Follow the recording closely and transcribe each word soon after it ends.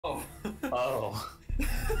Oh.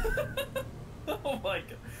 Oh my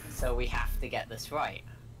god. So we have to get this right.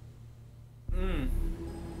 Hmm.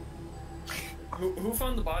 Who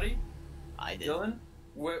found the body? I did. Dylan?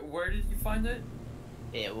 Where did you find it?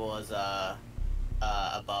 It was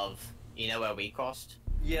above. You know where we crossed?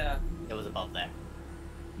 Yeah. It was above there.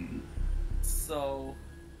 So.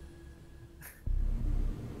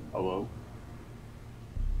 Hello?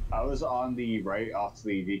 I was on the right off to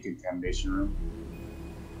the decontamination room.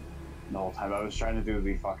 The whole time I was trying to do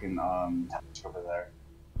the fucking task over there.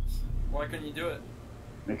 Why couldn't you do it?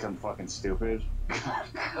 Make them fucking stupid.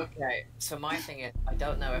 Okay, so my thing is, I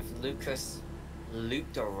don't know if Lucas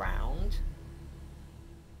looped around.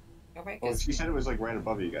 Well, she said it was like right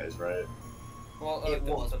above you guys, right? Well, It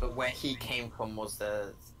was, but where he came from was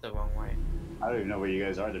the wrong way. I don't even know where you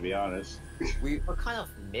guys are, to be honest. We were kind of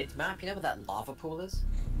mid-map, you know where that lava pool is?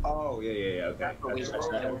 Oh, yeah, okay. That's what we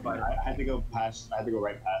were. I had to go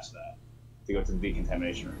right past that to go to the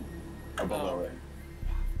decontamination room. Or below it.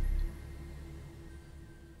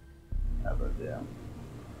 Yeah, but yeah.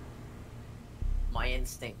 My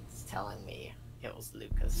instinct's telling me it was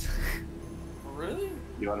Lucas. Really?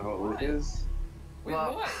 You wanna vote Lucas? Wait,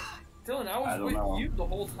 Well, what? Dylan, I I was don't with know. you the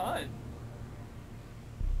whole time.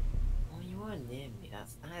 Well, you were near me, that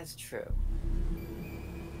is true.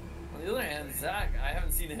 On the other hand, Zach, I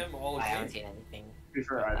haven't seen him all I haven't game. seen anything. To be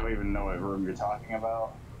fair, I don't even know what room you're talking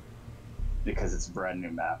about. Because it's a brand new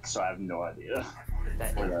map, so I have no idea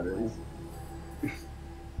That where that is.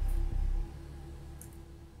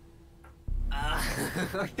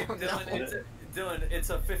 I don't know. Dylan, it's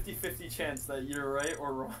a 50-50 chance that you're right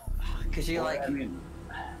or wrong. Because you Well, like, I mean,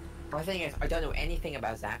 my thing is, I don't know anything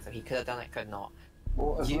about Zach, so he could have done it, could not.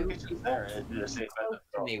 well, as You- long as it's there, it's just safe bet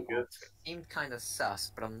that To me, it's good. seemed kind of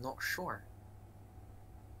sus, but I'm not sure.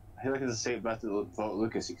 I feel like it's a safe bet to vote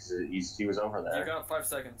Lucas because he was over You there. got 5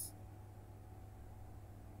 seconds.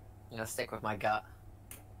 I'm gonna stick with my gut.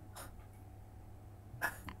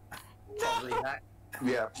 Probably Zach.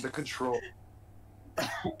 Yeah, the control.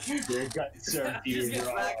 Your gut certainty Just is get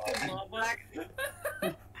wrong. back to mama.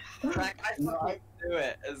 Zach, I No, fucking do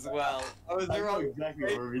it as well. I was I know wrong. exactly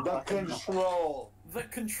what we're The talking about. control. The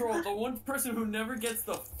control, the one person who never gets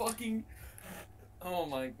the fucking. Oh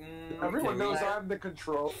my. Everyone knows right. I'm the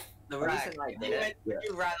control. The Zach, reason I did Yeah. it,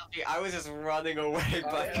 you ran up me, I was just running away, Oh,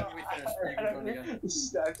 but yeah, we finished. You can go again.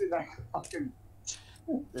 That's it, I fucking.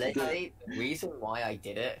 literally, the reason why I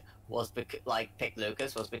did it was because, like, pick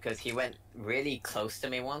Lucas was because he went really close to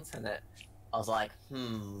me once, and I was like,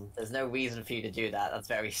 there's no reason for you to do that. That's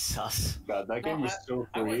very sus. God, that game No, was so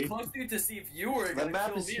I went free. close to you to see if you were That gonna map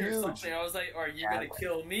kill is me or huge. something. I was like, are you Yeah, gonna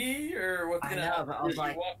kill me or what's I gonna know, happen? but I was You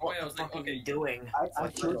like, walked what away, I the was like, fuck are okay. you doing? I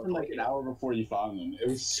killed him like an hour before you found him. It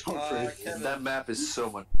was so crazy. Kevin. That map is so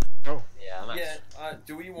much. Yeah, I'm Yeah,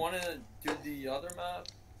 do we want to do the other map?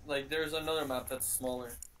 Like, there's another map that's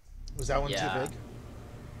smaller. Was that one Yeah. too big?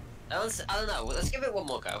 I don't know. Let's give it one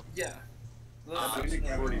more go. Yeah.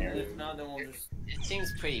 If not, then we'll just. It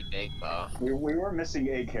seems pretty big, though. We were missing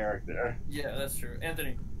a character. Yeah, that's true.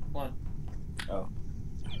 Anthony, come on.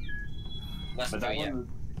 Let's But do that it. one.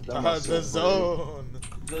 That was The so zone.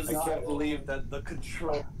 Does I can't believe that the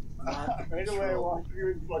control. Right away, I walked you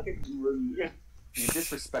in fucking. You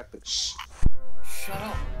disrespect the. Shut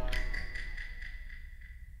up.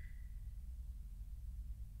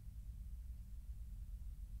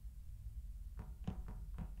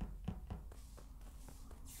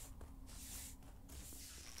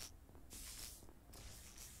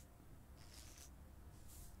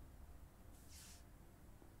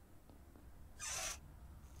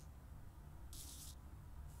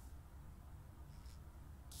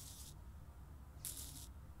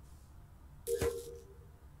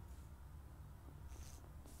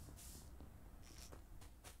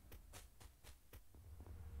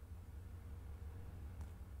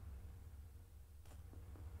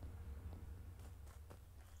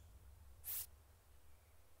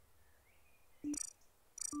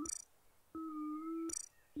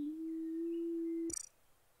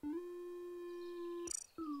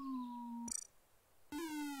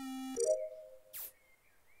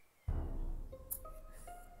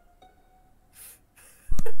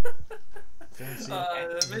 Fancy.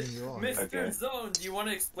 New York. Mr. Okay. Zone, do you want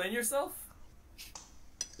to explain yourself?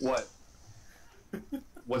 What?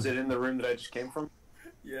 Was it in the room that I just came from?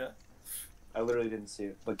 Yeah. I literally didn't see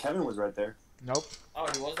it, but Kevin was right there. Nope. Oh,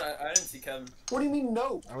 he was? I didn't see Kevin. What do you mean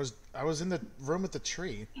no? I was in the room with the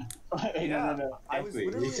tree. Hey, no. I was Actually,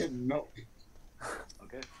 literally- he said no.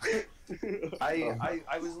 Okay.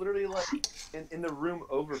 I was literally like in the room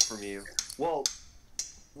over from you. Well,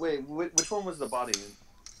 wait, which one was the body in?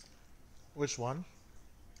 Which one?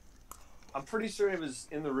 I'm pretty sure it was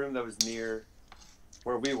in the room that was near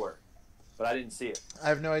where we were, but I didn't see it. I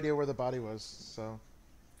have no idea where the body was, so.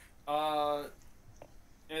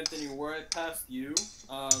 Anthony, where I passed you,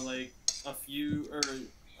 like a few or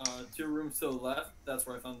 2 rooms to the left, that's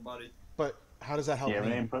where I found the body. But how does that help Do you have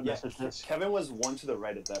me? any input, Yeah, Mr. Tisk? Kevin was one to the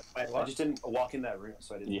right of that. Wait, I what? just didn't walk in that room,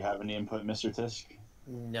 so I Do didn't. you have any input, Mr. Tisk?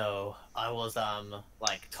 No, I was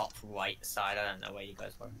like top right side. I don't know where you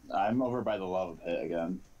guys were. I'm over by the lava pit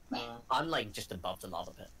again. I'm like just above the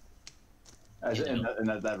lava pit. Is it in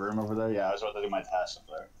that room over there? Yeah, I was about to do my task up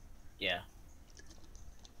there. Yeah.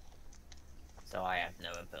 So I have no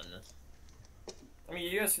input in this. I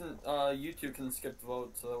mean, you guys can, you two can skip the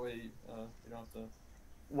vote, so that way you don't have to.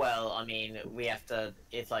 Well, I mean, we have to.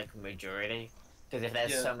 It's like majority, because if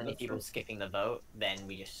there's Yeah, so many that's people true. skipping the vote, then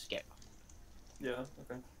we just skip. Yeah.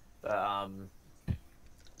 Okay. But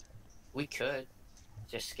we could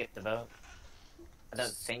just skip the vote. I don't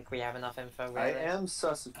think we have enough info. I Really. am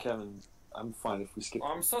sus of Kevin. I'm fine if we skip.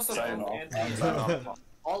 I'm so Sign sorry, off. Anthony. Sign off.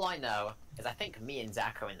 All I know is I think me and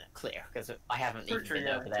Zach are in the clear because I haven't For even sure, been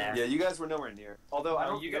yeah. over there. Yeah, you guys were nowhere near. Although I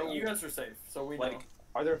don't you know. guys are safe, so we like, know.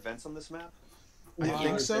 are there vents on this map? I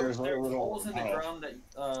think so. There's There are little- holes in the oh. ground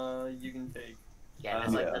that you can take. Yeah,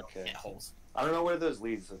 there's like Yeah, little okay. pit holes. I don't know where those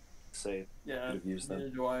leads. So say Yeah. could have used them.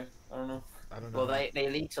 Neither do I. I don't know. I don't know. Well, they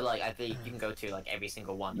lead to like I think you can go to like every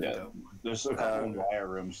single one. You Yeah. go. There's a couple of wire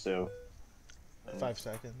rooms too. 5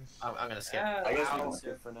 seconds. I'm gonna skip. Yeah, I guess we I'll can skip.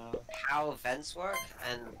 skip for now. How vents work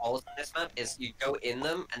and holes in this map is you go in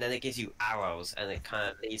them and then it gives you arrows and it kind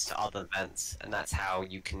of leads to other vents and that's how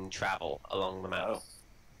you can travel along the map. Oh.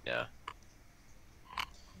 Yeah,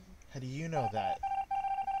 How do you know that?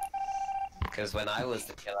 because when I was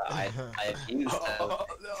the killer, I abused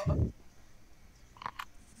them.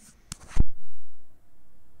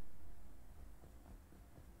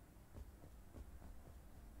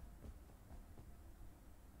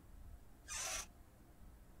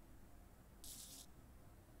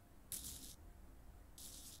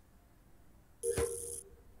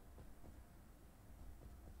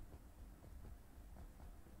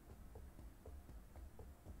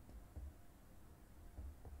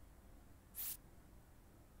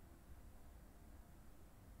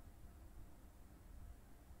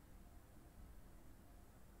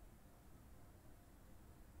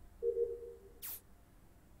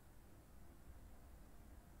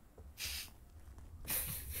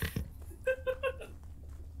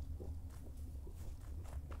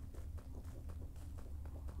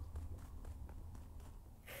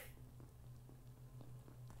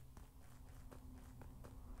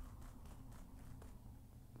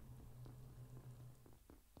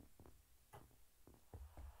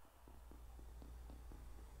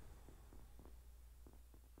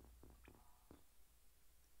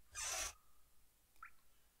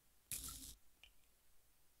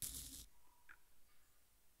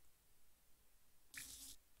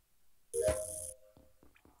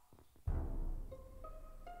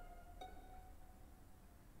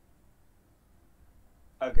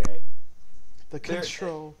 Okay. The There-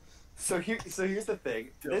 control. So here's the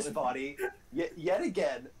thing. This body, yet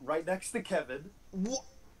again, right next to Kevin. What?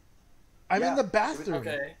 I'm Yeah. in the bathroom.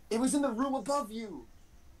 Okay. It was in the room above you.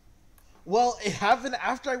 Well, it happened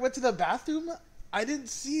after I went to the bathroom. I didn't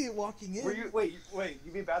see it walking in. Were you wait?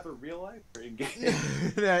 You mean bathroom real life or in game?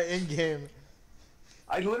 Yeah, in game.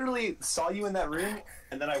 I literally saw you in that room,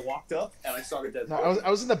 and then I walked up and I saw her dead. No, I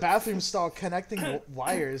was in the bathroom stall connecting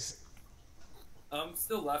wires. I'm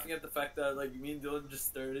still laughing at the fact that like me and Dylan just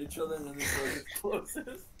stared at each other and then the door just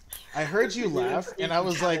closes. I heard you laugh, and I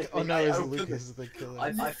was like, "Oh no, I it's opened Lucas the killer."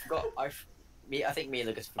 I forgot. I think me and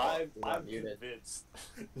Lucas forgot. we I'm weren't muted. convinced.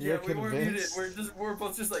 You're Yeah, we weren't muted. convinced? We're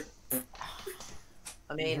both just like.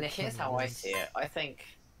 I mean, You're here's how I convinced. see it. I think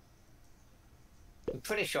I'm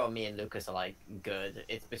pretty sure me and Lucas are like good.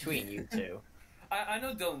 It's between you two. I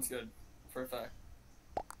know Dylan's good, for a fact.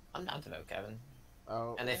 I'm down to vote Kevin,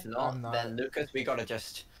 Oh, and if I'm not, not. then Lucas, we gotta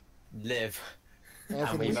just live.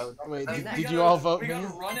 Anthony, we vote- wait, we did, gotta- did you all vote We me? gotta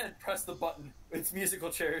run it and press the button. It's musical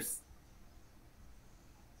chairs.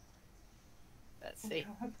 Let's see.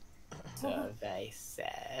 Survey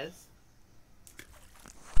says.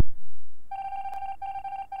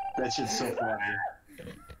 That shit's so funny.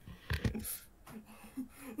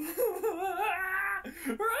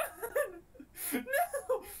 Run!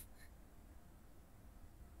 No!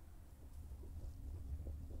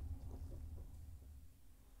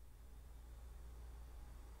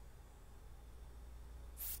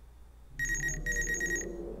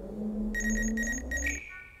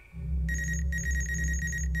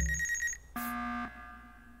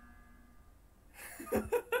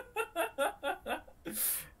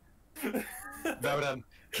 Vote him.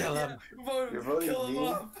 Kill him. Vote You're him. voting Kill him me?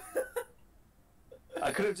 off.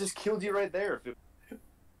 I could have just killed you right there. If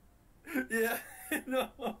it, Yeah, no.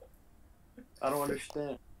 I don't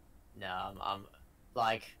understand. No, I'm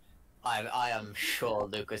like, I am sure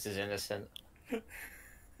Lucas is innocent.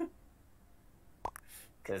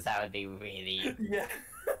 Because that would be really, Yeah.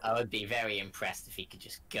 I would be very impressed if he could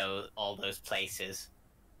just go all those places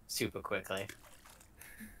super quickly.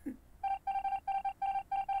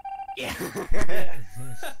 Yeah.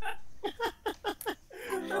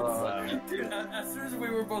 Dude, as soon as we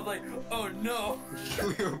were both like, oh no.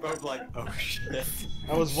 We were both like, oh shit.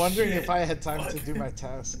 I was wondering if I had time to do my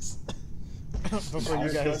tasks before I you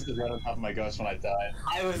was guys. supposed to run on top of my ghost when I died.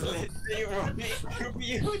 I was literally running from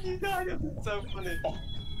you when you died. It was so funny.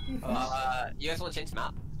 You guys want to change the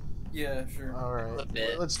map? Yeah, sure. All A right,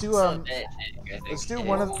 bit. let's do It's a bit, I think. let's do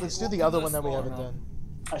one of let's do the other one that we haven't done.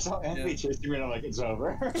 I saw Anthony chasing me and I'm like, it's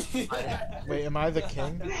over. Wait, am I the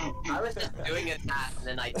king? I was just doing a task and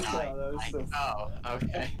then I died. that was Like, so oh,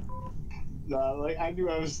 okay. No, like, I knew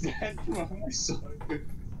I was dead when I saw it.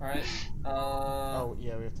 Alright. Oh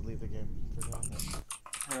yeah, we have to leave the game for that.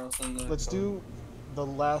 Here, I'll send the Let's code. do the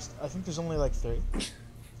last. I think there's only like 3.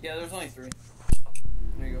 Yeah, there's only 3.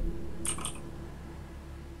 There you go.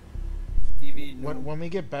 TV. No. When we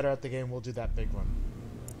get better at the game, we'll do that big one.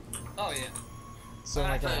 Oh yeah. So in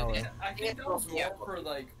like an hour. I think that was Yeah. more for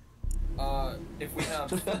like, if we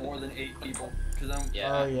have more than 8 people, because I'm.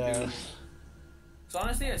 Yeah. Oh yeah. So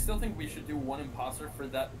honestly, I still think we should do 1 imposter for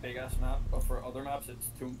that big ass map, but for other maps, it's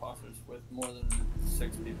 2 imposters with more than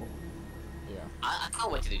 6 people. Yeah. I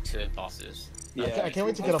can't wait to do 2 imposters. I can't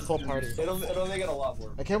wait to get a full party. It'll make it a lot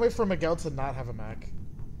more. I can't wait for Miguel to not have a Mac.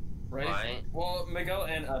 Right? Right. Well, Miguel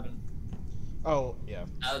and Evan. Oh yeah.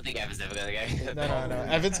 I don't think Evan's ever gonna go. No.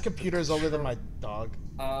 Evan's computer is older than my dog.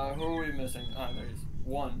 Who are we missing? Ah, there he is.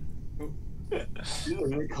 1. Who?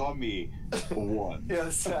 They call me one.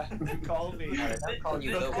 Yes, call me. They don't call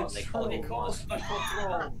you the one, they call you one. the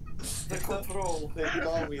control. The control. They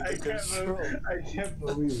call me the control. I can't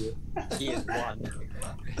believe it. He is one.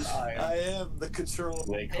 I am the control.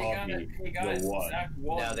 They call me Hey guys, the one. Zach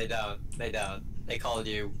 1. No, they don't. They don't. They call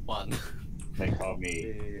you one. They call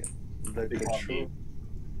me. The They call me.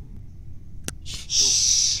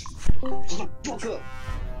 Shh. Fuck up.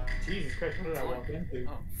 Jesus Christ, what did I walk into?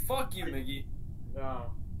 Oh, fuck you, Miggy.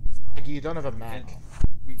 No. Maggie, you don't have a Mac.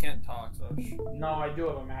 We can't talk, so. No, I do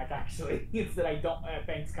have a Mac actually. It's that I don't.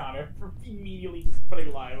 Thanks, Connor, for immediately just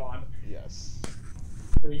putting live on. Yes.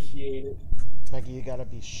 Appreciate it. Maggie, you gotta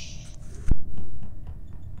be shh.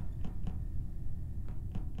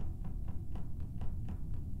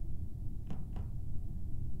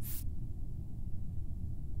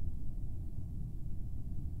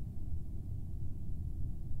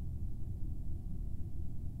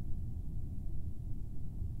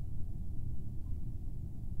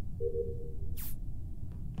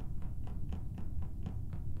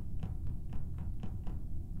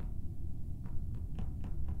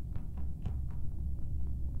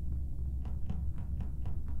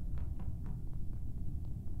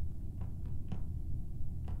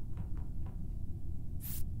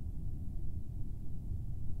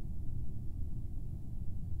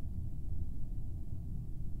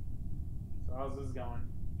 So how's this going?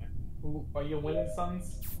 Who are you winning,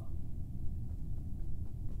 Sons?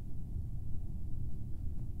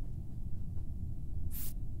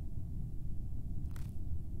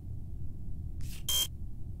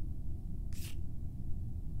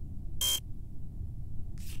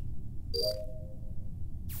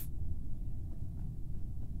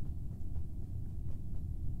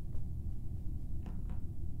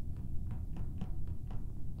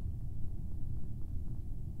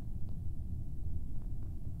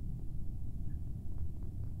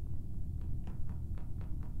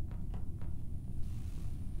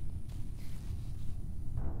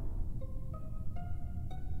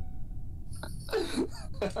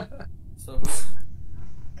 So.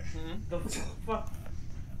 The fuck?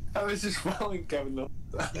 I was just following Kevin though.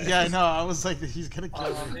 Yeah, I know. I was like, he's gonna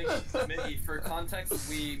kill me. Miggy, for context,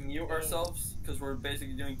 we mute ourselves because we're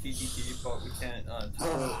basically doing TTT, but we can't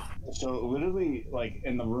talk. So literally, like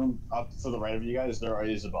in the room up to the right of you guys, there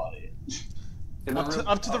is a body.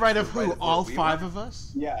 Up to the right of who? All 5 of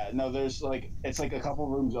us? Yeah, no, there's like it's like a couple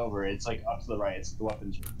rooms over. It's like up to the right. It's the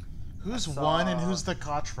weapons room. Who's I saw- one and who's the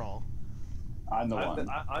Cottrell? I'm the one.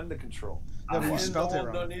 I'm the control. No, but you one. spelled it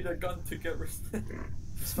Don't wrong. need a gun to get respect.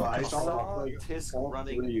 No, I I saw saw like Tisk all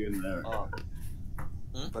running 3 in there.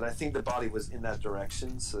 but I think the body was in that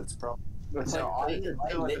direction, so it's probably It's No, like, I it's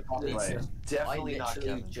like literally, right. definitely not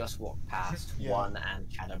literally Kevin. just walked past Yeah. one and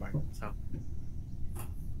Shadowburn. So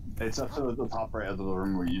It's up to the top right of the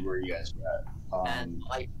room where you guys were at. And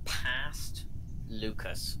I passed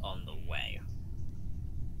Lucas on the way.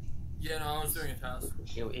 Yeah, no, I was doing a task.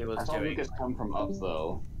 He I was saw doing. Lucas come from up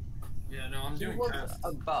though. Yeah, no, I'm He doing was tasks.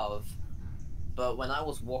 above, but when I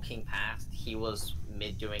was walking past, he was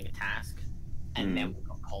mid doing a task, and then we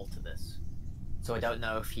got called to this. So I don't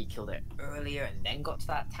know if he killed it earlier and then got to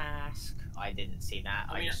that task. I didn't see that.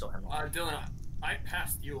 I just saw him. Dylan, I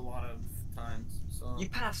passed you a lot of times, so... You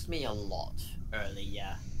passed me a lot early,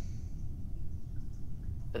 yeah.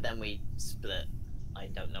 But then we split. I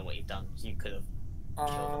don't know what you've done. You could have.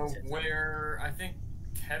 Where I think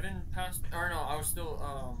Kevin passed, or no, I was still,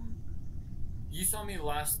 you saw me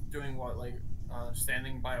last doing what, like,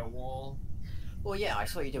 standing by a wall? Well, yeah, I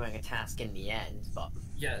saw you doing a task in the end, but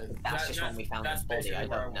Yeah, that's just when we found the body. I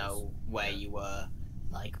don't was. know where you were,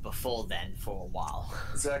 like, before then for a while.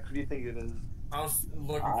 Zach, what do you think it is? I was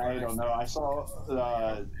looking for I don't know. I saw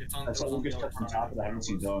It's on, I saw Lucas the come other from side. top, but I haven't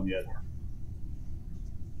seen Dylan yet.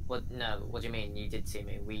 What? No, what do you mean? You did see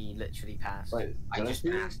me. We literally passed. Wait, I did I just see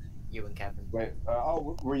you? passed you and Kevin. Wait.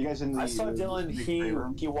 Were you guys in the? I saw Dylan. the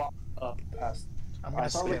room? He walked up past. I'm I gonna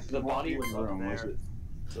saw stay. like the body was up room. Was there. it?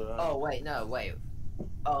 So, Oh wait, no, wait.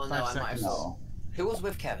 Oh no, 5 I might have. seconds. No. Who was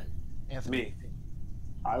with Kevin? Anthony. me.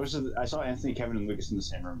 I saw Anthony, Kevin, and Lucas in the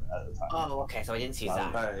same room at the time. Oh, okay. So I didn't see Wow.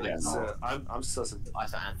 Zach. Alright, Yeah, so I'm sussing. I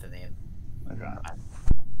saw Anthony. Okay.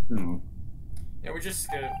 Hmm. Yeah, we just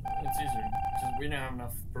skip. It's easier, because we don't have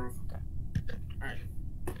enough proof. Alright.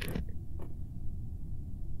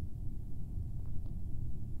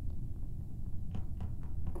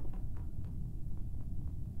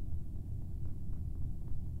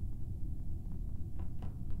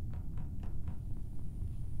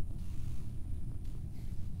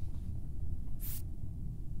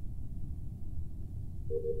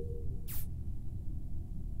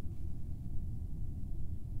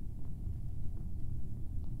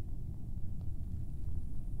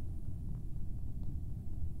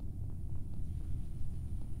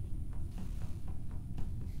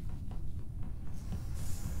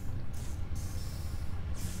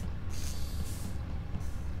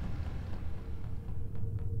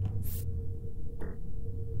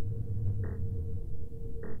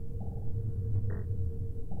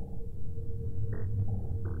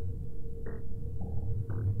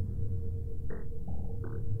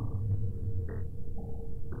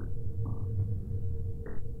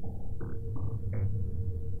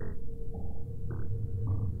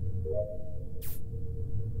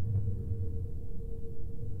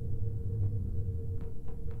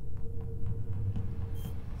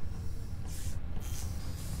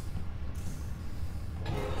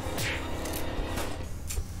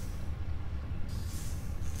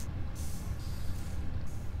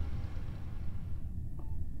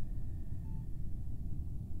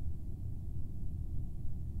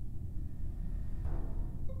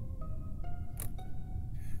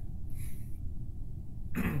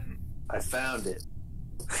 I found it.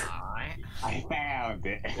 Alright. I found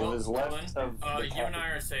it. It was Well, left Dylan, of the you and I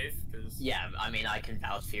are safe, because... Yeah, I mean, I can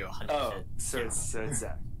vouch for you 100%. Oh, so it's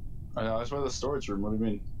Zach. I know. That's why the storage room. What do you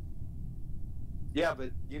mean? Yeah,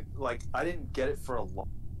 but you like I didn't get it for a long.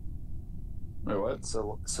 Wait, what?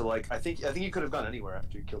 So like I think you could have gone anywhere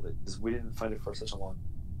after you killed it because we didn't find it for such a long.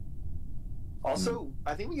 Also,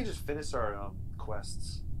 I think we can just finish our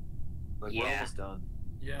quests. Like we're Yeah. almost done.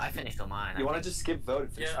 Yeah. I finished all mine. You want to just skip vote?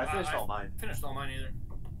 And finish? Yeah, I finished I- all mine. Finished all mine either.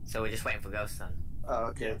 So we're just waiting for Ghost then.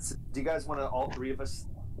 Okay. Yeah. So do you guys want to all three of us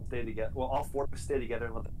stay together? Well, all four of us stay together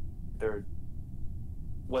and let the third.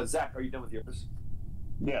 Well, Zach, are you done with yours?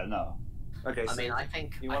 Yeah, no. Okay. I So mean, I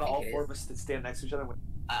think. you I want think all it four is- of us to stand next to each other?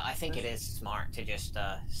 I think it is smart to just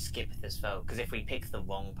skip this vote because if we pick the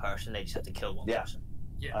wrong person, they just have to kill one Yeah. person.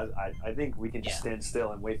 Yeah. I think we can just Yeah. stand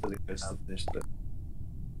still and wait for the guys to finish. But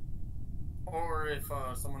Or if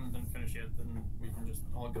someone didn't finish yet, then we can just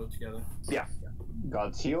all go together.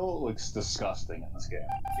 God, Teal looks disgusting in this game.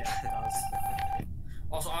 Yeah, it does.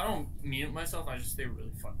 Also, I don't mute myself, I just stay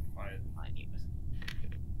really fucking quiet. I need this.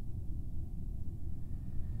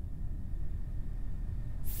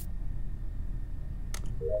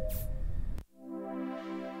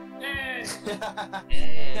 Hey!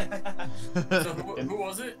 Yeah. So who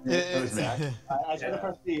was it? It was Zach. I tried to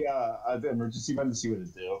press the emergency button to see what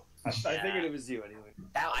it do. I figured it was you anyway.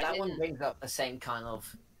 That one brings up the same kind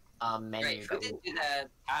of menu. Wait, who didn't do the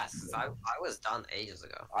tasks? I was done ages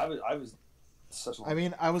ago. I was such a long. I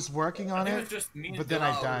mean, I was working I on think it it. was just me and but then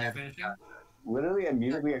I Dylan died. finishing. Literally,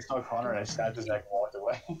 immediately I saw Connor and I stabbed his neck and walked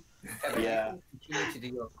away. Yeah. Continue to do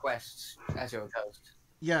your quests as your ghost.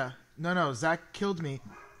 Yeah, no, Zach killed me.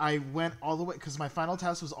 I went all the way because my final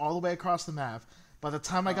task was all the way across the map. By the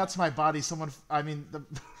time I got to my body, by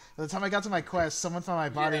the time I got to my quest, someone found my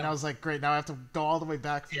body, and I was like, great, now I have to go all the way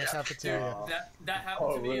back from the cafeteria. That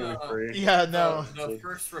happened to me. Really? Yeah, no. The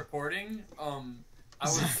first recording, I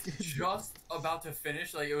was just about to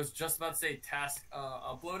finish. Like, it was just about to say task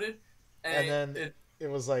uploaded, and then it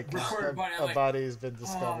was like a body's been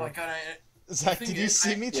discovered. Oh my god! Zach, did you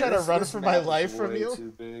see me try to run for my life from you?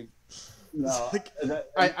 Too big. No, Like,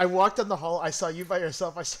 I walked down the hall, I saw you by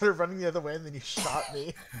yourself, I started running the other way, and then you shot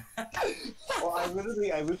me. well, I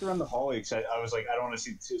looked around the hallway because I was like, I don't want to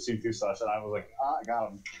see two stuff, and I was like, I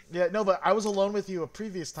got him. Yeah, no, but I was alone with you a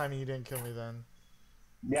previous time, and you didn't kill me then.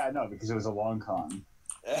 Yeah, no, because it was a long con.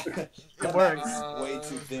 It works. Way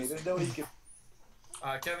too big. There's no way you can.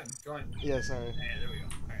 Kevin, join. Yeah, sorry. Hey, there we go.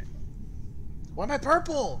 All right. Why am I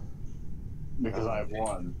purple? Because I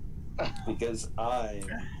won. Because I'm.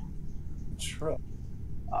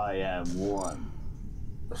 I am one.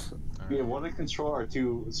 Yeah, one to control are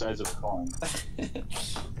two sides of a coin.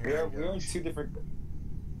 we're on two different.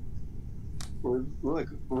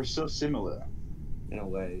 We're so similar. In a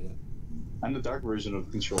way. Yeah. I'm the dark version of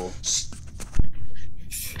control.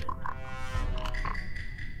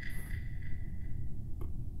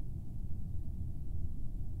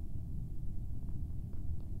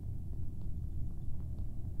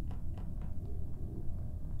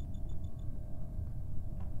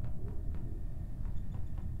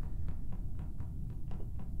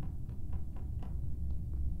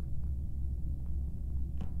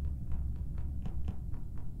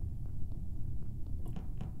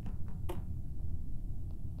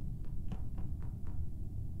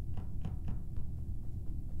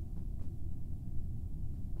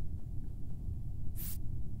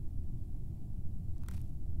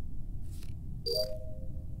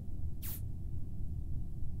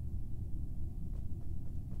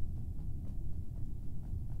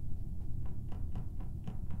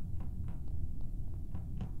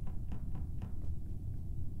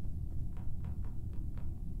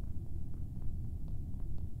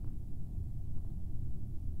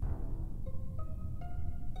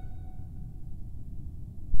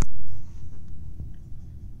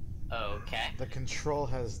 Okay. The control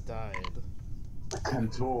has died.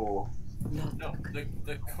 Control. No,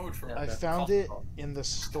 the coach roll. I found it in the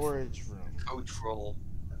storage room. Control.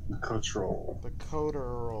 Control. The coder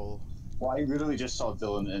roll. Well, I literally just saw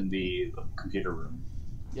Dylan in the computer room.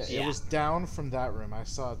 Yeah, Yeah. it was down from that room. I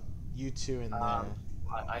saw you two in there.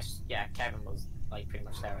 Yeah, Kevin was like pretty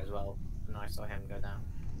much there as well, and I saw him go down.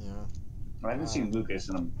 Yeah. I haven't seen Lucas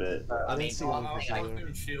in a bit. I I mean, didn't see one Lucas thing I- either.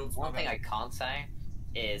 doing shields. One thing I can't say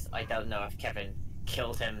is I don't know if Kevin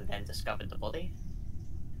killed him and then discovered the body.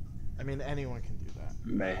 I mean, anyone can do that.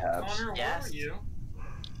 Mayhaps. Connor, where Yes. are you?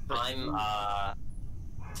 I'm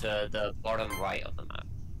to the bottom right of the map.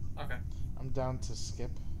 Okay. I'm down to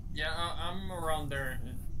skip. Yeah, I'm around there.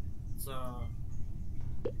 It's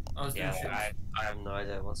I was doing Yeah, shields. I have no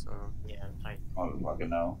idea what's going on. Yeah, I I don't fucking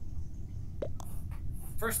know.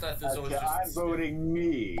 First death is always Okay, just. I'm voting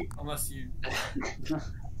me. Unless you.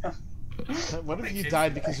 What if you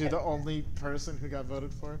died because you're the only person who got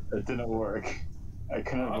voted for? It didn't work. I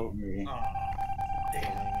couldn't vote me. Dang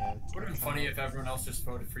it. Would have been funny if everyone else just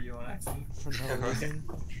voted for you on accident. For no reason.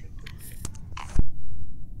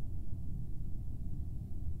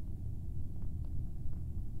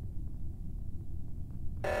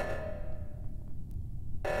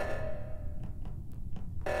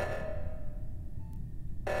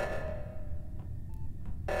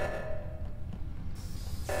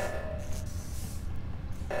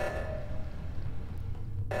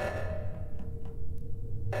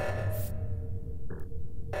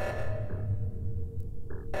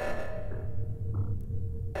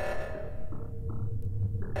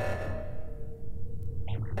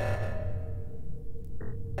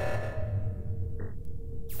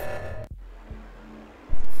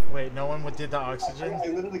 Wait, no one did the oxygen? I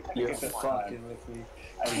literally couldn't You're get the fucking with me.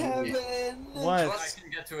 What? I can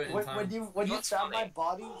get to it in time. When you What's found funny? my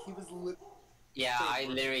body, he was Yeah, I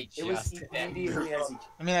literally it was just did it. immediately as he.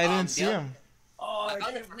 I mean, I didn't see the- him. Oh, I I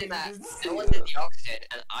found it can't funny believe that this. no one did the oxygen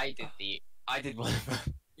and I did one of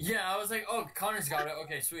them. Yeah, I was like, oh, Connor's got it.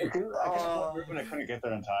 Okay, I sweet. couldn't get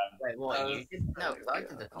there in time. Wait, what? You did? No, 'cause I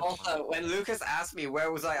did the top one. Also, when Lucas asked me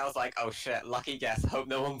where was I was like, oh shit, lucky guess, hope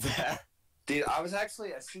no one's there. Dude, I was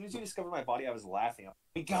actually, as soon as you discovered my body, I was laughing.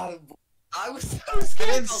 We got him. I was so I scared.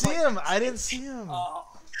 didn't was see like, him. I didn't see him. Oh,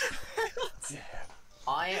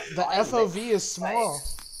 The FOV is small.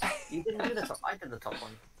 You didn't do the top. I did the top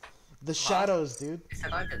one. The shadows, dude. You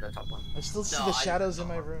said I did the top one. I still see No, the I shadows didn't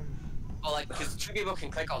in know. my room. Well, like, because two people can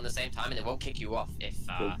click on the same time and it won't kick you off if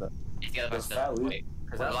the other That's person valid. doesn't wait.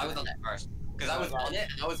 Well, I was on that first. because I was on it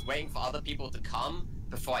and I was waiting for other people to come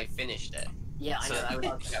before I finished it. Yeah, I So- know. I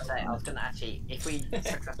was gonna say. I was gonna actually, if we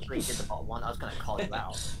successfully did the bottom one, I was gonna call you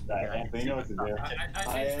out. They know what to do. I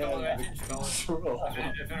changed color. I changed color. Control.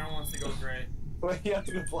 If anyone wants to go gray. Wait, you have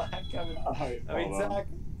to go black, Kevin. Alright, I mean, hold on. Zach,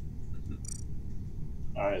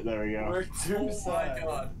 Alright, there we go. we're two Oh my sides.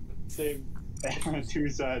 god. Same. Two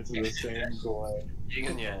sides of the same coin. Yin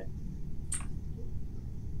and yang.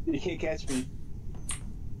 You can't catch me.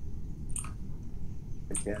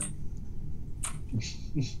 Again.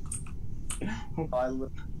 I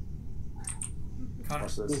live. Connor.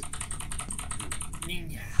 Watch this.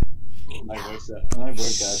 Ninja. My voice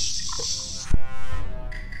guys.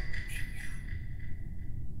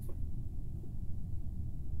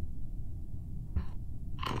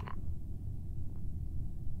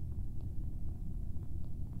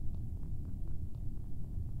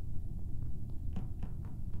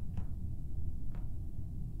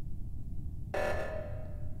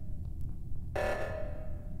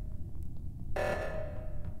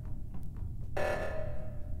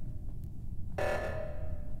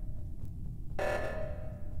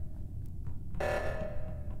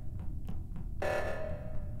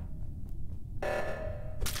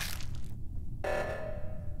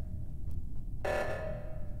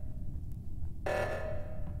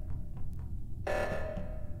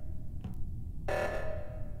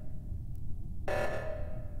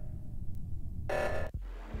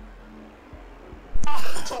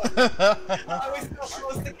 I was so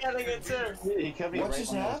close to getting it too. He kept me What right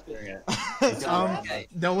just when I was happened? doing it. Okay.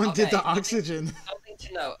 No one did the Okay. oxygen. Something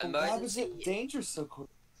to know. Why was Emergency. it dangerous so quick?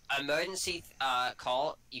 Emergency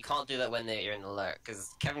call. You can't do that when you're in alert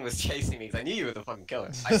because Kevin was chasing me because I knew you were the fucking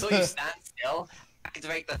killer. I saw you stand still,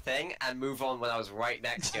 activate the thing, and move on when I was right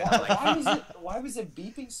next to you. I'm like, Why was it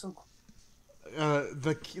beeping so quick?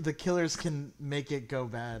 The killers can make it go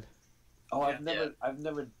bad. Oh, Yeah. I've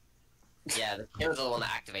never. yeah, the killer's the one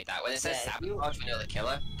that activate that. When it says Yeah, if you- sabotage when you're the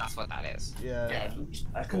killer, that's what that is. Yeah. Yeah, if you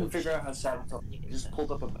I couldn't figure out how to sabotage. I just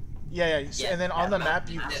pulled up a. Yeah, yeah. So, Yeah, and then on the yeah, map,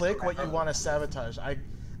 you yeah. click what you want to sabotage. I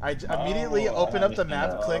immediately opened up the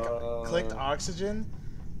map, clicked oxygen,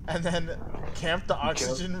 and then camped the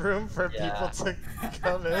oxygen room for Yeah. people to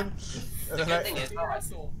come in. And The then good thing I,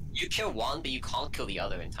 is, you kill one, but you can't kill the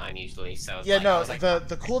other in time usually. So it's yeah, like, I no, was like,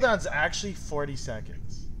 the cooldown's actually 40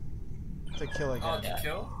 seconds to kill Oh, again, to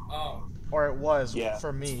kill? Oh. or it was Yeah,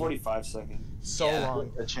 for me It's 45 seconds. so Yeah.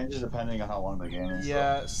 long. It changes depending on how long the game is.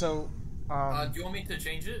 Yeah, so Do you want me to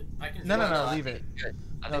change it? I can. No, change no, it. no, I leave think it. it's good.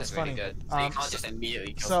 I No, think it's it's really funny. good. So you Um, can't just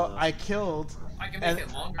immediately kill so someone. I killed I can make and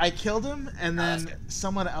it longer. I killed him, and Oh, that's then good.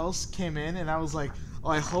 someone else came in, and I was like, "Oh,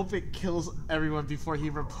 I hope it kills everyone before he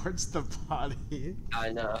reports the body, I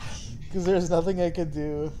know. because there's nothing I could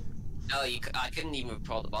do." No, I couldn't even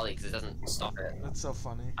report the body because it doesn't stop it. That's so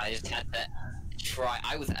funny. I just had to try.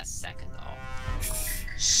 I was a second off.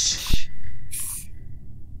 Shh.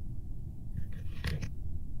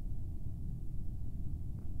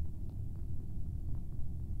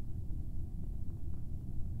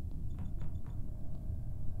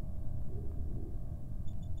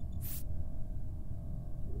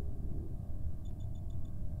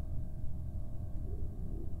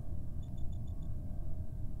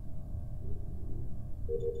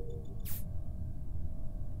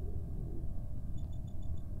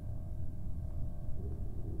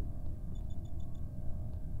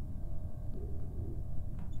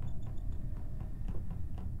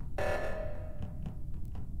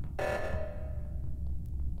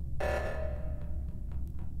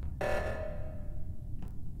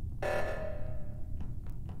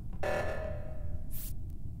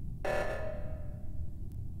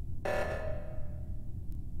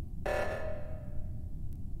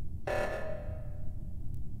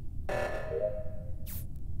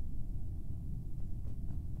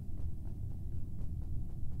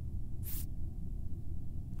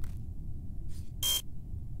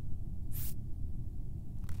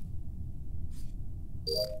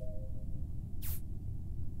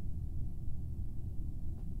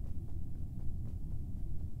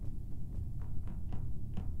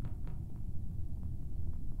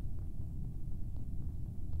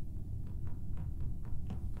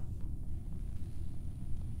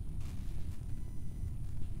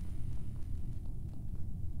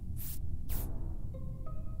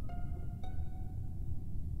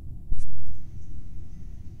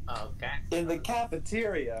 Okay. In the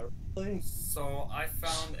cafeteria. Really? So I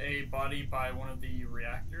found a body by one of the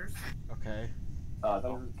reactors. Okay. That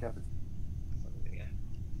was the cafeteria.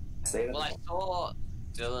 Say that. Well, I saw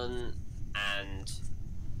Dylan and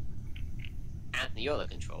Anthony. You're the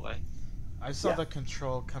control, right? I saw Yeah. the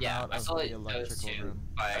control come Yeah, out I of saw the those electrical two room.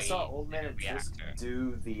 by I saw Old Man the and Tisk reactor.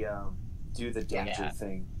 do the danger Yeah.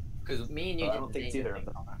 thing. Because me and you But I did don't the think it's danger either of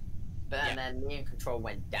thing, them. but Yeah. then me and Control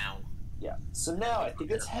went down. Yeah. So now I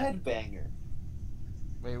think it's Headbanger.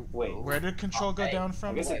 Wait. Where did control go Okay. down I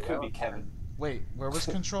from? guess it Wait, could where be was Kevin. Wait, where was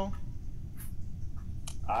control?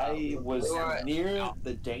 I was we were- near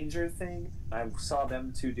the danger thing. I saw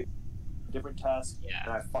them two do different tasks, Yeah.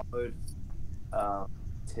 and I followed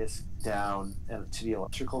Tisk down and to the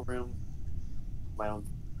electrical room. My own.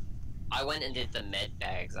 I went and did the med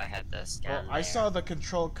bags. I had the scan. Well, I saw the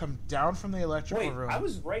control come down from the electrical Wait, room. I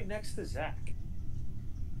was right next to Zach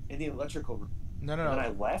in the electrical room, No, and no, then I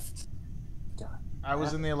no. left. I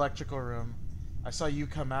was in the electrical room. I saw you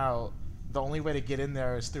come out. The only way to get in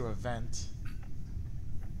there is through a vent.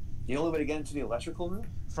 The only way to get into the electrical room?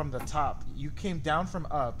 From the top. You came down from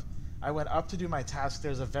up. I went up to do my task.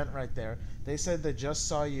 There's a vent right there. They said they just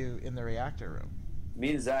saw you in the reactor room.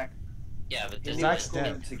 Me and Zach Yeah, but in this the Zach's electrical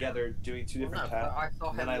dead. room together doing two Well, no, different but tasks. I saw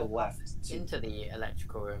And him then I walk left to- into the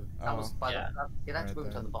electrical room. That Oh. was by Yeah. the electrical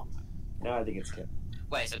Right room's on the bottom. Now I think it's Kevin.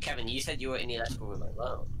 Wait, so Kevin, you said you were in the electrical room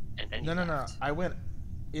alone, and then No, you no, no. left. I went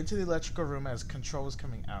into the electrical room as control was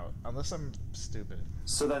coming out. Unless I'm stupid.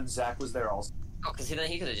 So then Zach was there also. Oh, because then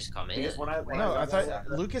he could have just come in. Because when I No, I went thought Zach-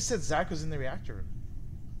 Lucas said Zach was in the reactor room.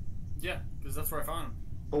 Yeah, because that's where I found him.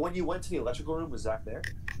 But when you went to the electrical room, was Zach there?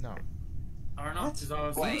 No. I don't know, What? because I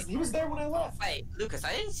was... Wait. He was there when I left. Wait, Lucas,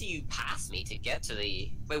 I didn't see you pass me to get to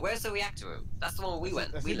the. Wait, where's the reactor room? That's the one we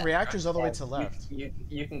went. I we think left, reactor's all the way Yeah, to left.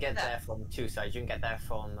 You can get there from two sides. You can get there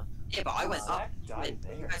from Yeah, but I went up. Zach died And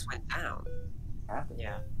you there. guys went down.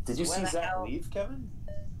 yeah. Did you Where see the Zach hell- leave, Kevin?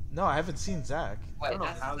 No, I haven't seen Zach. Wait, don't know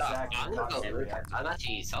that's how not- Zach I'm got gonna to go the look. reactor. I'm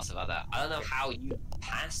actually sus about that. I don't know how you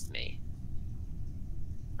passed me.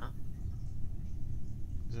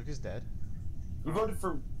 Is Lucas dead? You voted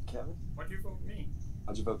for Kevin? Why'd you vote me?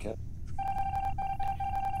 How'd you vote Kevin?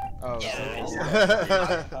 Oh,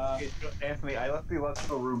 Yeah. so- Anthony, I left the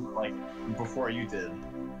electrical room like before you did.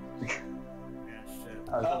 Yeah, shit.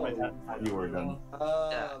 I was on my task when you were done.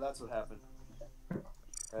 Yeah. That's what happened.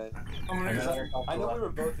 Right. I'm gonna And go. then I know we were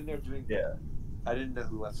both in there doing. Yeah. I didn't know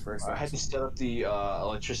who left first. I had to set up the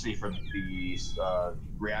electricity for the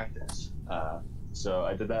reactors. So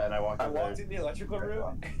I did that, and I walked. I out walked there. in the electrical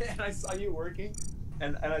room and I saw you working,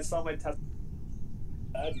 and I saw my test.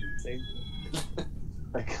 I did the same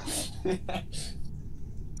Like, thing.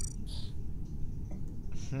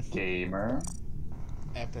 gamer.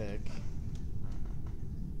 Epic.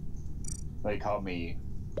 They called me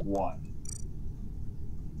one.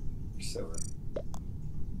 So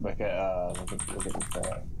Look at look at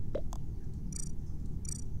the.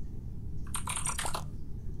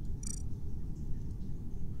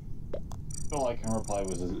 All I can reply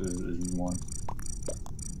was is one.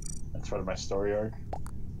 That's part of my story arc.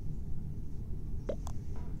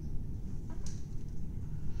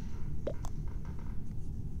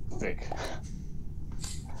 Thick.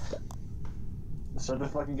 Start the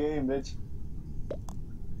fucking game, bitch.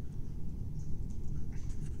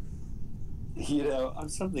 you know, I'm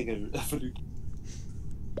something of a.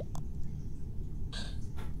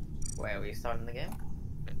 Where are we starting the game?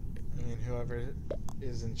 I mean, whoever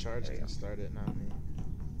is in charge There you can go. start it, not me.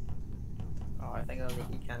 Oh, I think only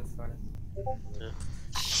he can start it.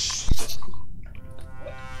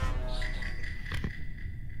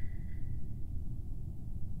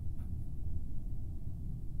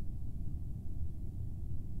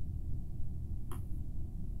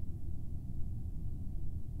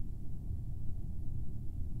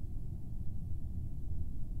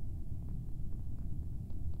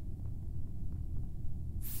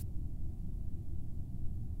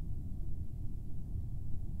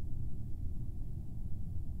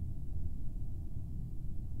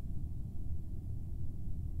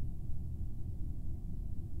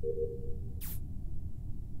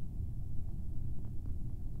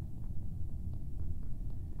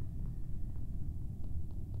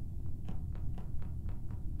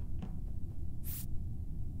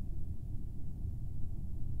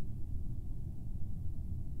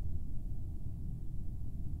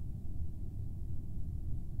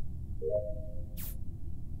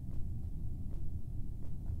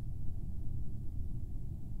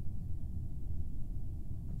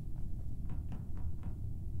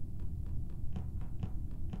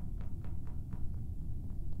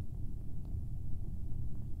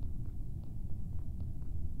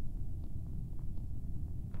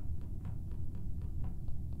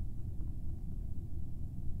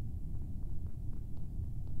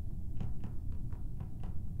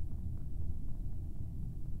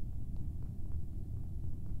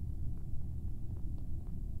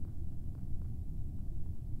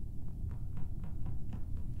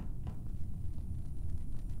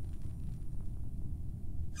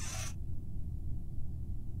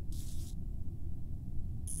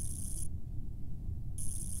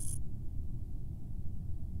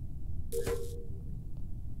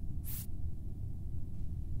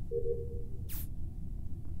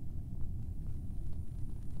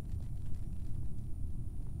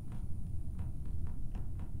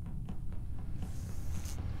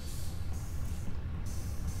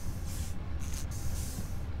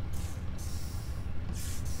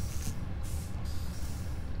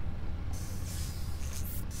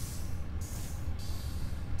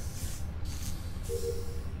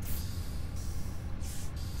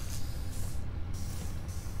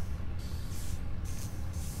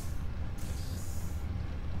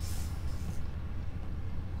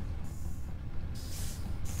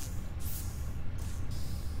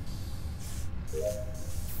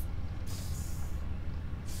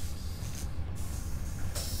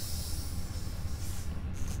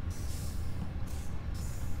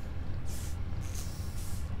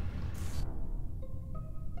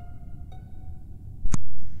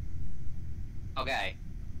 Okay.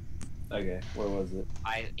 Okay, where was it?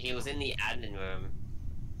 He was in the admin room.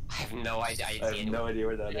 I have no idea. I I have no idea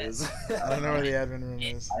where that is. I don't know where the admin room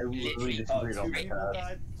is. I literally disagreed on my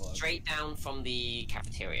task. Straight down from the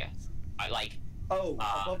cafeteria. Oh,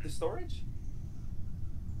 above the storage?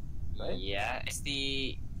 Right? Yeah, it's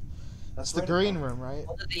the It's the green room, right?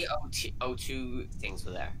 one of the O2 things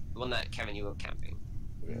were there. The one that Kevin, you were camping.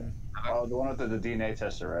 Yeah. Oh, the one with the DNA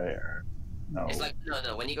tester, right? Or, no. It's like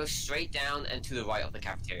no. When you go straight down and to the right of the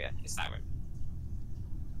cafeteria, it's that room.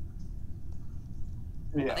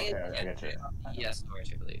 Yeah, I think okay, I get you. Yeah,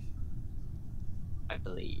 storage, I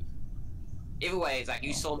believe. Either way, it's like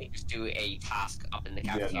you saw me just do a task up in the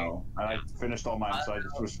Yeah, cafeteria. no. And I finished all mine, so I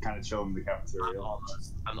just was kind of chilling in the cafeteria.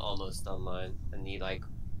 I'm almost done mine. I need like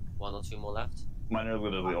 1 or 2 more left. Mine are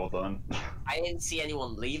literally all done. I didn't see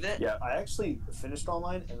anyone leave it. Yeah, I actually finished all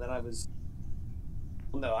mine, and then I was...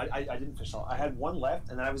 No, I didn't finish all. I had one left,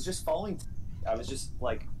 and then I was just following... I was just,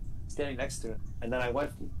 like, standing next to him. And then I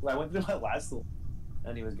went through my last one,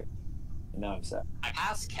 and he was good. And now I'm sad. I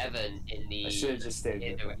passed Kevin in the I should have just stayed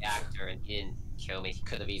in with the him. reactor, and he didn't kill me. He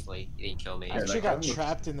could have easily. He didn't kill me. I Yeah, actually like, got I'm the-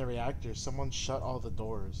 trapped in the reactor. Someone shut all the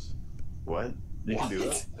doors. What? You can do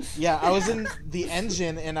that? Yeah, I was in the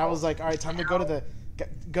engine, and I was like, all right, time to go to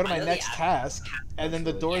my next task. And then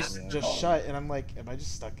the doors just shut, and I'm like, am I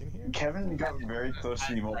just stuck in here? Kevin got very close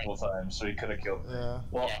to me multiple times, so he could have killed me. Yeah.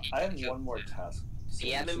 Well, Yeah, he I have killed one more me. task. So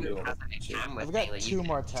Yeah, we then should we be able have to- like a camera I've thing got that 2 you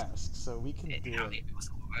more tasks, so we can can do count it. it. It was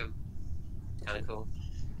kind of cool.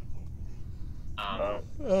 Uh,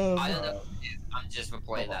 I don't know. I'm just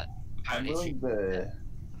reporting that. I'm Apparently, willing to.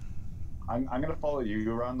 I'm gonna follow you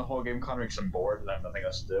around the whole game, Connor, because I'm bored and I have nothing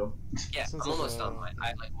else to do. yeah, Sounds I'm like almost a- done. I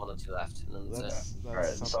have like 1 or 2 left, and then that's That's, it. Alright,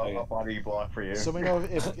 that's so something. I'll body block for you. So we know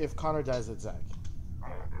if Connor dies, it's Zach.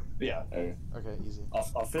 Yeah. Okay. Okay, easy.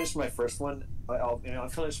 I'll finish my first one. I'll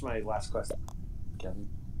finish my last quest. Kevin.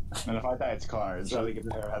 And if I die, it's Connor. So we can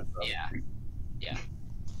pair up. Yeah.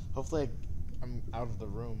 Hopefully I'm out of the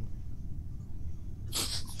room.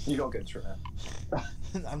 You don't get trapped.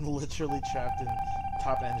 I'm literally trapped in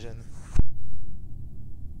top engine.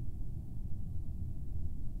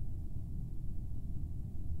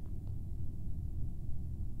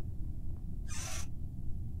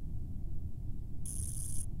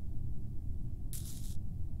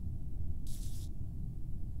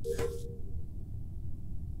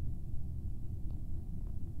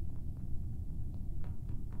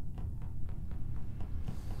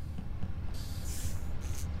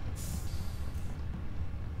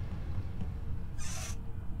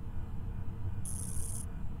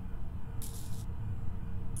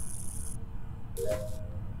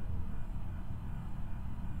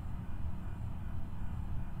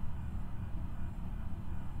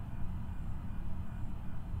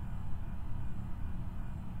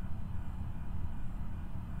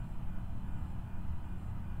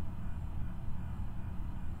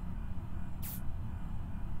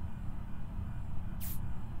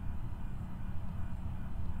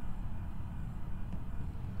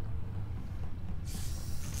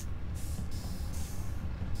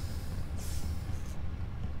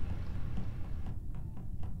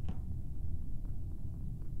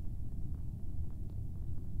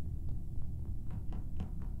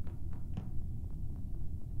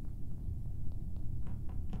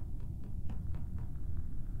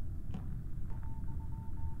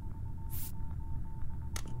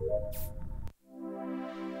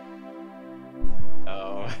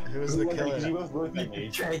 Oh. Who's the Because you killer? both looked at me.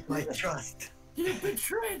 Betrayed my trust. You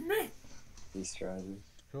betrayed me. He's trying.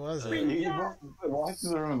 Who was You it? both walked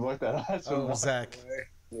in the room and looked at us. and Oh, walked Zach.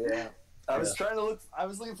 away. Yeah. I was trying to look. I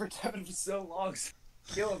was looking for Kevin for so long. So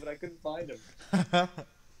kill him, but I couldn't find him.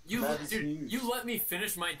 That is huge. You let me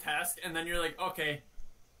finish my task, and then you're like, okay.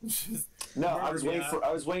 Just No, I murder was me waiting out. for.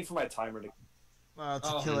 I was waiting for my timer to. To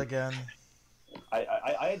Oh. kill again.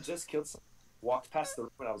 I had just killed someone, walked past the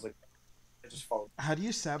room, and I was like, I just followed. How do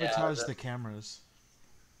you sabotage the cameras?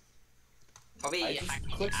 Probably. I just hack the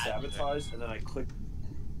click admin. sabotage, and then I click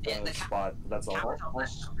Yeah, the spot. That's all. cameras aren't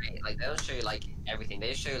that great. Like they don't show you like everything. They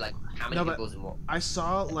just show you like how many No, but people's in what. I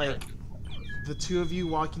saw like the two of you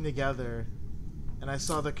walking together, and I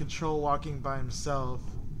saw the control walking by himself,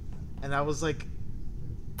 and I was like,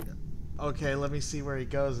 okay, let me see where he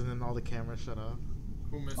goes, and then all the cameras shut off.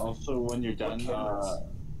 Who missed? Also, when you're done, cameras?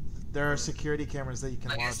 There are security cameras that you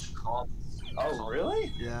can I guess watch. Oh,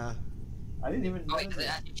 really? Yeah, I didn't even know Wait, does it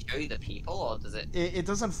that. actually show you the people, or does it? it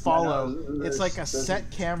doesn't follow. no, It's like a there's-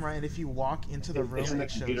 set camera, and if you walk into the room, it's in the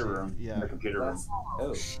it shows computer you. room. In Yeah, the computer room. That's,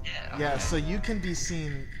 oh. Yeah. yeah. So you can be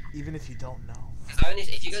seen even if you don't know. Because only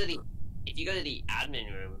if you go to the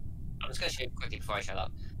admin room, I'm just gonna show you quickly before I shut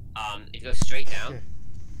up. If you go straight down, Okay.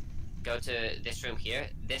 go to this room here.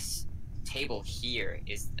 This table here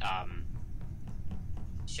is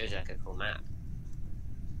shows you like a cool map.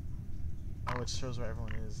 Oh, it shows where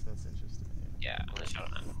everyone is. That's interesting. Yeah, I'm gonna show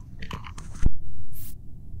it now.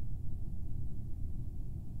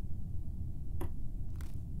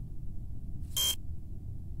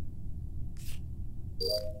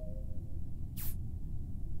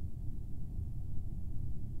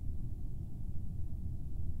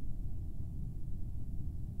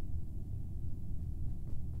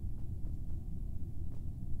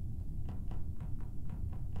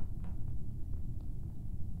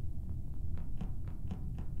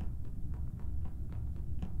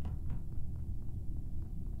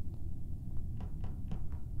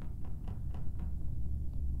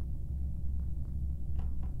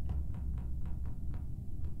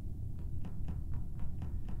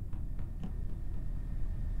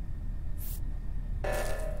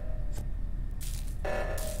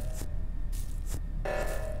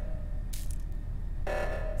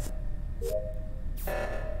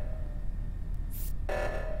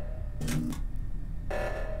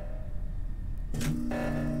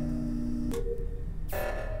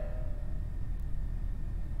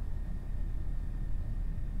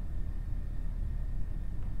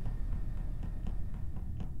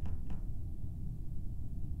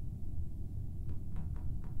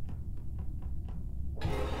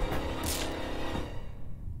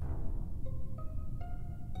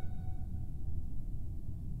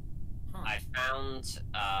 I found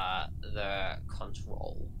the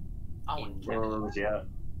control Oh, in, Yeah.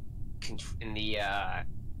 in the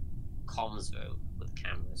comms room with the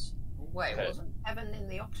cameras. wait, Okay. wasn't Evan in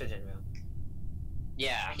the oxygen room?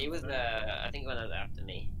 Yeah, he was I think he went over after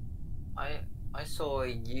me. I saw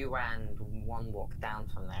you and one walk down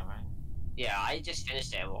from there, right? Yeah, I just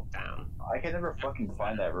finished it and walked down. I can never fucking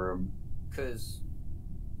find that room. Because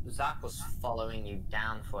Zach was following you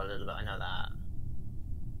down for a little bit. I know that.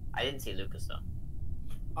 I didn't see Lucas though.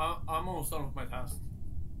 I'm almost done with my task.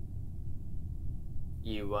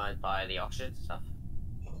 You weren't by the oxygen stuff.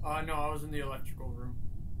 No, I was in the electrical room,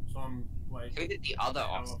 so I'm like. Who did the other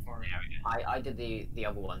hella oxygen far. area? I did the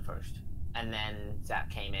other one first, and then Zach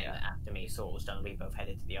came in Yeah. after me, saw it was done. We both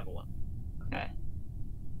headed to the other one. Okay.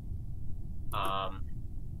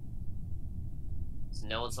 So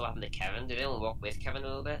no one saw what happened to Kevin? Did anyone walk with Kevin a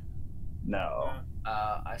little bit? No.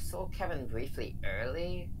 I saw Kevin briefly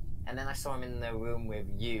early, and then I saw him in the room with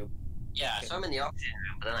you. Yeah, I saw him in the oxygen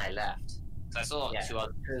room, but then I left. So I saw Yeah, two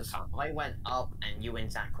other because I went up and you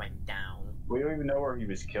and Zach went down. We don't even know where he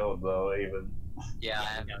was killed, though, even. Yeah,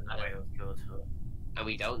 I don't know where it was good. and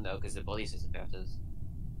we don't know because the bodies disappeared us.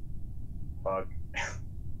 Fuck.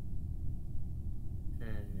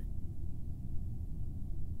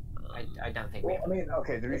 I don't think we. Well, I mean,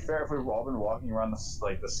 okay, to be fair, if we've all been walking around the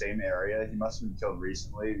same area, he must have been killed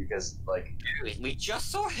recently because, like, Dude, we just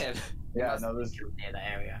saw him! yeah, no, there's. near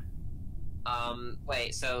that area.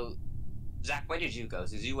 Wait, so Zach, where did you go?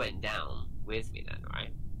 Because you went down with me then, right?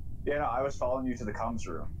 Yeah, no, I was following you to the comms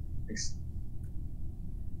room.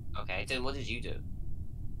 Okay, then what did you do?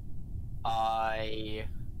 What did I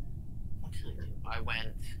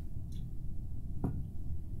do?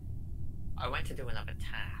 I went to do another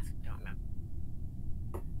task. I don't remember.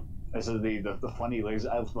 This is the funny laser.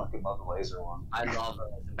 I fucking love the laser one. I love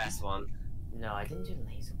it. It's the best one. No, I didn't do the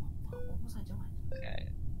laser one. What was I doing? Okay.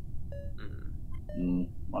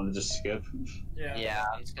 Want to just skip? Yeah. Yeah,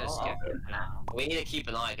 I'm just gonna skip I'll it. do it now. We need to keep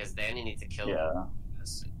an eye because they only need to kill Yeah.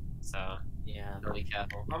 us. So, Yeah. gotta be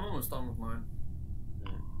careful. I'm almost done with mine.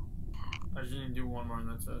 I just need to do one more and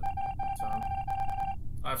that's it.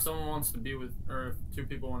 So, if someone wants to be with, or if two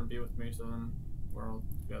people want to be with me, so then we're all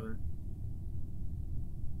together.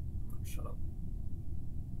 Shut up.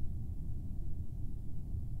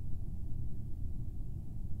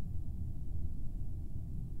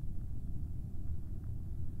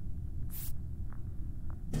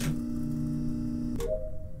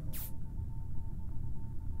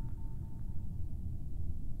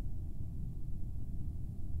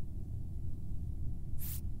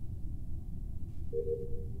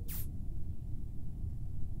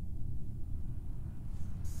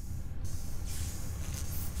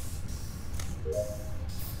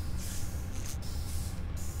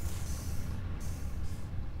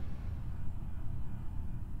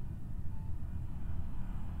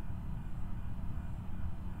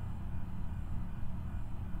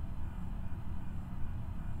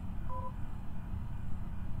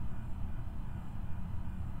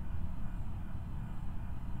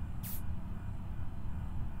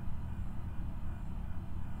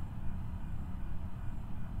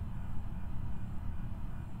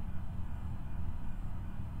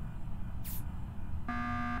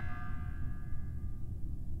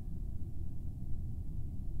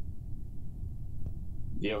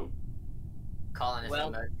 Yo. Colin is Well-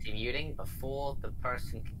 emergency muting before the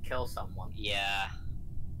person can kill someone. Yeah.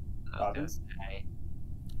 Pardon? Okay.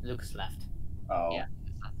 Lucas left. Oh. Yeah.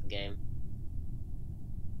 That's the game.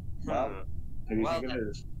 Well, who do you Well, think it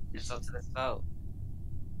is? It's up to this vote.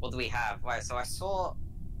 What do we have? Right, so I saw...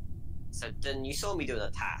 So then you saw me doing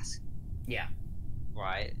a task, Yeah,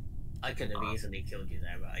 right? I could have easily killed you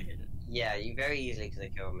there, but I didn't. Yeah, you very easily could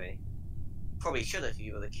have killed me. Probably should have if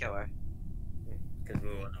you were the killer. Because we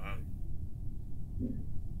were on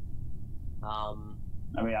our own.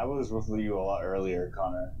 I mean, I was with you a lot earlier,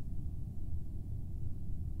 Connor.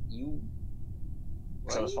 You...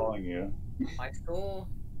 Because I was following you. I saw.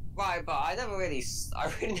 Right, but I never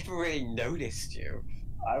really noticed you.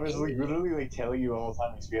 I was like literally like telling you all the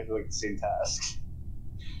time because we had like the same task.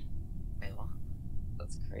 Wait, what?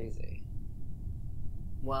 That's crazy.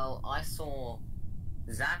 Well, I saw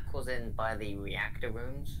Zach was in by the reactor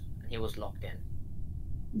rooms, and he was locked in.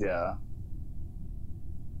 Yeah.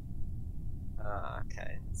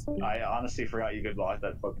 Okay. I honestly forgot you could lock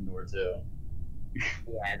that fucking door too.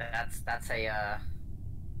 Yeah, that's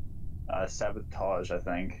a Sabotage, I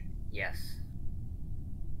think. yes.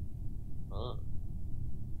 Oh.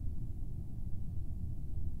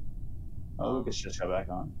 Oh, Lucas just got back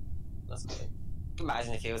on. That's good.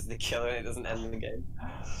 Imagine if he was the killer and it doesn't end the game.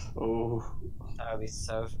 Oh, That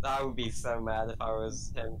would be so mad if I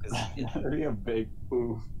was him, because that'd be a big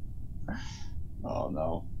ooh. Oh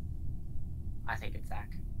no. I think it's Zach.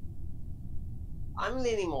 I'm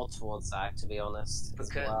leaning more towards Zach, to be honest. as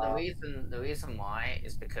Because well. the reason why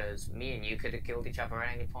is because me and you could have killed each other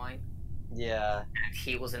at any point, Yeah. and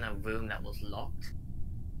he was in a room that was locked.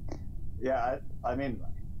 Yeah, I mean,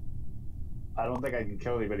 I don't think I can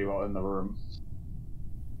kill anybody while in the room.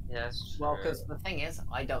 Yes. Well, because the thing is,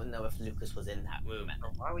 I don't know if Lucas was in that room.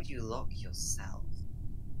 Why would you lock yourself?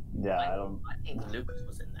 Yeah, I don't. I think Lucas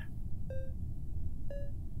was in there.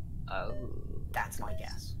 Oh. That's my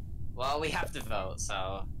guess. Well, we have to vote,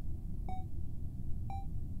 so.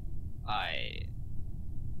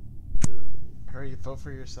 Hurry, vote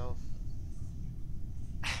for yourself.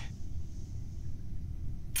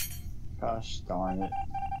 Gosh darn it.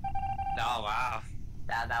 Oh, wow.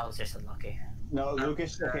 That was just unlucky. No,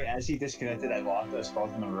 Lucas. Okay, as he disconnected, I locked us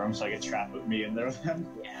both in the room so I could trap me in there with him.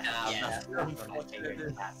 Yeah, Yeah, that's what I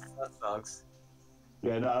figured. That sucks.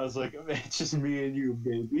 Yeah, no, I was like, it's just me and you,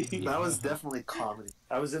 baby. That was definitely comedy.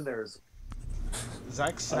 I was in there.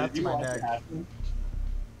 Zach snapped my neck.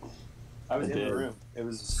 I was I in did. the room. It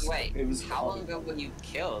was. Wait, It was how long ago were you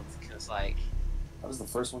killed? Because, like. I was the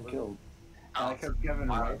first one killed. I kept Kevin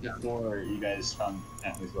right before you guys found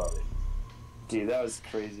Anthony's body. Dude, that was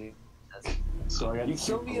crazy. So I got You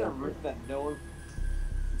killed me in a room that no one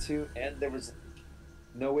to, and there was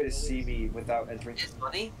no way to see me without entering. It's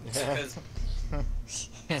funny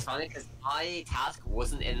because my task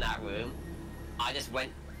wasn't in that room. I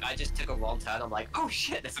just took a wrong turn. I'm like, oh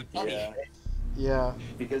shit, there's a body. Yeah, Yeah.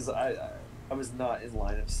 because I was not in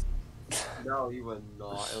line of. No, you were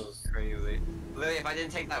not. It was crazy. Literally, if I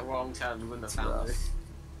didn't take that wrong turn, we wouldn't have found it.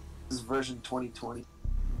 This is version 2020.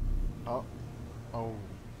 Oh.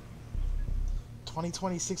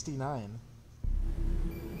 2020 69.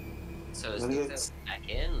 So is Let me Lucas get- back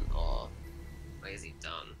in, or what is he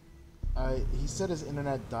done? He said his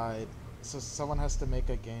internet died, so someone has to make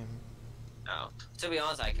a game. Oh, to be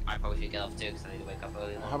honest, I probably should get off too because I need to wake up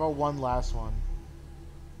early. How about one last one?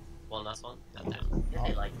 One last one? God damn.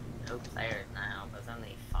 There's like no players now. There's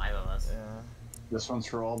only 5 of us. Yeah. This one's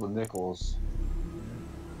for all the nickels.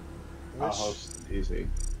 I'll Which host easy.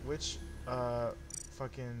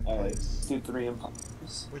 fucking Alright. place? Do 3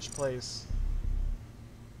 imposters. Which place?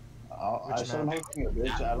 I Which said I'm map? hosting it,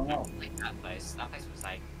 bitch. I don't know. Like that place. That place was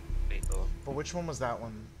like pretty cool. But which one was that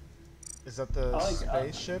one? Is that the I like-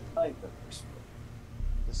 spaceship? I like the first one.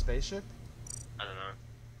 The spaceship? I don't know.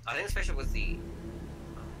 I think the special was the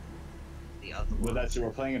other But one. that's we're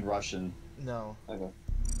playing in Russian. No. Okay.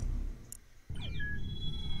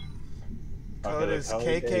 Code the is code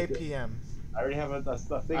KKPM. I already have a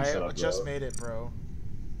thing set I up. just bro. made it, bro.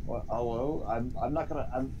 What? Oh, well, I'm not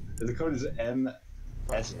gonna. The code is MSAX.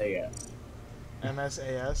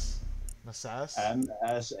 MSAS. Masas.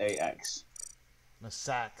 MSAX.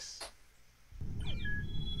 Masax.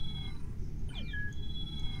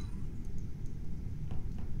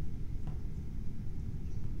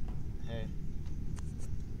 Hey.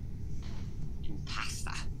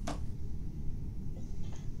 Pasta.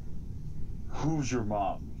 Who's your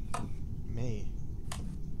mom? Me.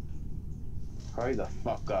 Hurry the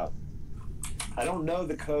fuck up. I don't know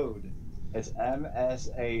the code. It's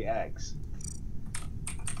MSAX.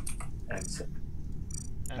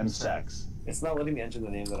 MSAX. It's not letting me enter the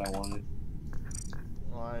name that I wanted.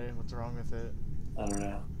 Why? What's wrong with it? I don't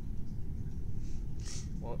know.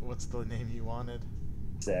 What's the name you wanted?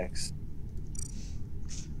 Sex.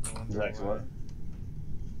 I wonder Sex why. what?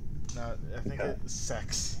 No, I think Okay. it's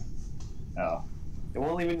sex. Oh. It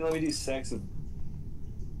won't even let me do sex with.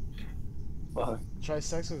 Fuck. Try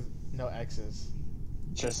sex with no X's.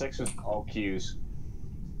 Just sex with all Q's.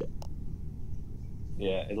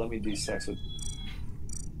 Yeah, it let me do sex with.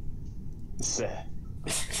 Seh.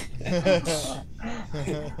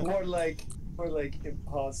 more like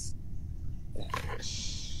impossible.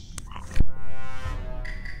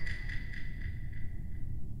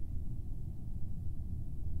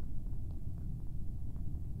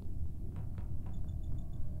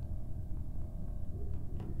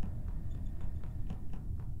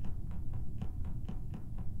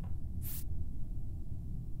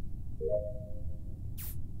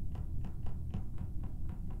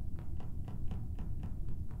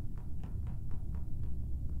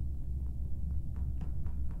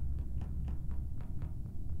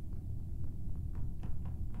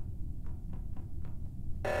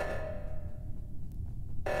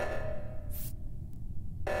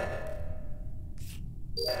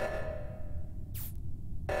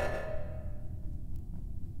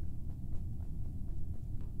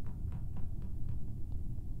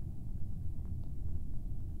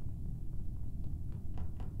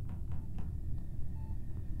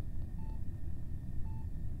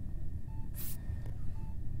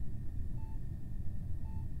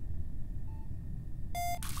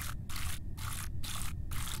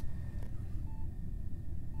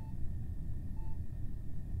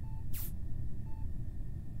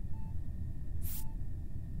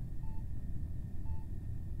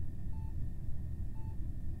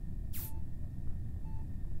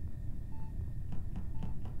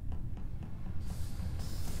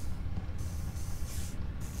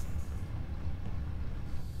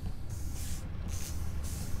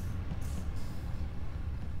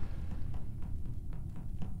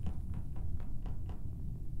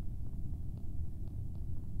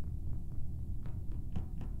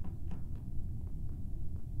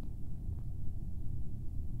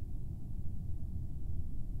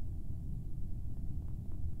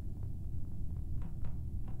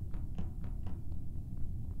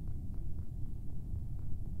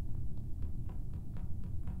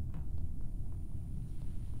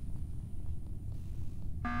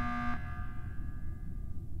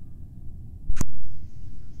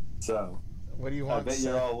 So, What do you I want? bet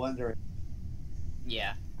you're all wondering.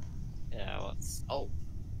 Yeah. Yeah, what's... Oh.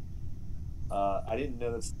 I didn't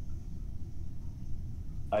know this.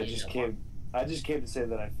 I just came to say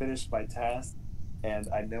that I finished my task, and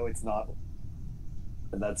I know it's not.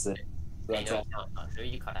 And that's it. I That's know all. it's not who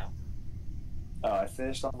you cut out. I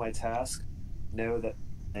finished all my task. Know that,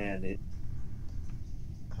 and it.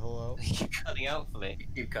 Hello. You're cutting out for me.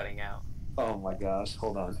 You're cutting out. Oh my gosh!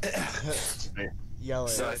 Hold on. Yell it.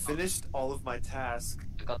 So I finished all of my task,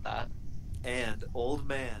 I got that. and old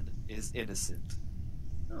man is innocent.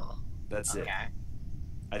 Oh. That's it. Okay.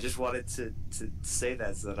 I just wanted to say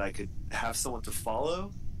that so that I could have someone to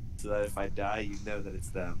follow, so that if I die, you know that it's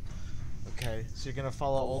them. Okay, so you're gonna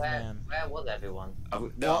follow old man. Where was everyone?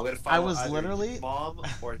 I'm Well, gonna follow I was either literally- mom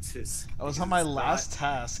or Tisk. I was because on my it's not- last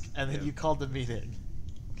task, and then Yeah. you called the meeting.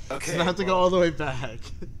 Okay. So I have to go well, all the way back.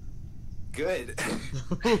 Good.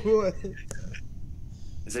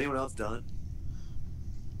 Is anyone else done?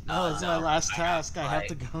 No, it's my no, last I task. I have like-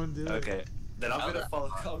 to go and do it. Okay. Then I'm Oh, gonna that- follow.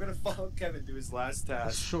 I'm gonna follow Kevin to his last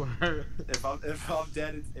task. Sure. If I'm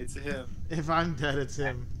dead, it's him. If I'm dead, it's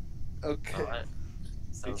him. Okay. Alright.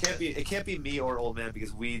 It can't be me or old man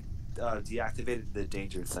because we deactivated the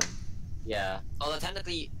danger thing. Yeah. Although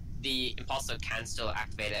technically, the imposter can still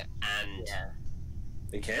activate it, and Yeah.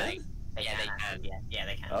 They can. Like, They Yeah, can. they actually, can. Yeah,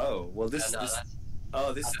 they can. Oh well, no, this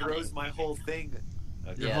that's throws my whole thing.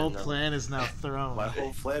 Okay. Your Yeah, whole no. plan is now thrown. My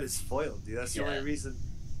whole plan is foiled, dude. That's the Yeah. only reason.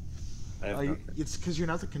 I have Oh, no- it's because you're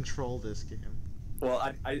not to control this game. Well,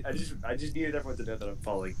 I just needed everyone to know that I'm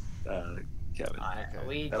following Kevin. Okay.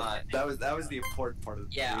 We That was the important part of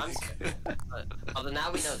the Yeah, briefing. Although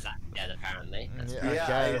now we know Zach dead, apparently. Yeah,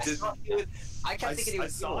 I guess. I kept thinking he I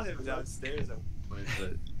was saw evil. him downstairs at one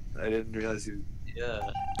point, but I didn't realize he was.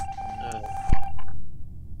 Yeah.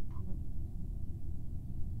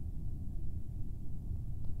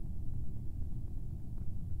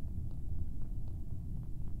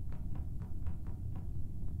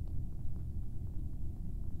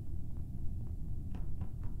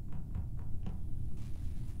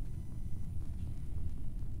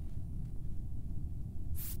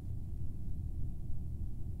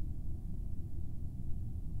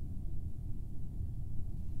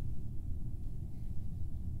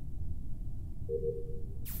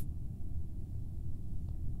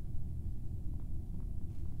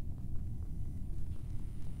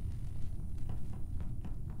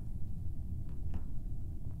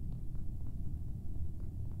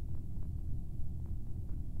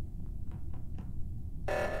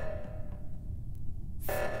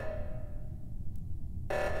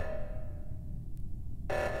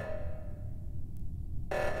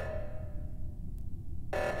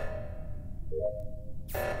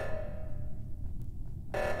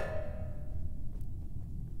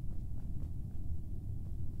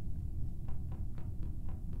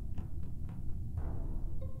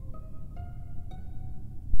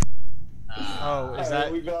 Oh, is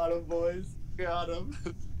that? We got him, boys. Got him.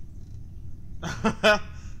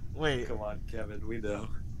 Wait. Come on, Kevin. We know.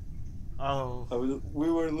 Oh.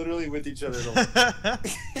 We were literally with each other the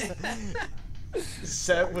whole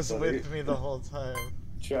Seth was with me the whole time.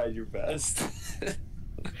 Tried your best.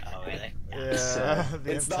 Oh really? Yeah,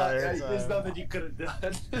 the entire time. It's not that you could have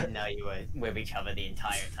done. No, you were with each other the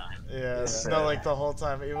entire time. Yes, no, like the whole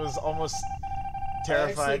time. It was almost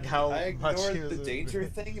terrifying how I much he ignored was the with danger me.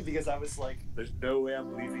 thing because I was like, "There's no way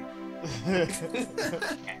I'm leaving." Okay,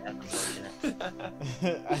 that's unfortunate.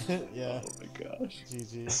 Yeah, Oh my gosh.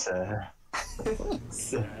 GG. Sir.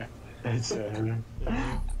 Sir. Sir.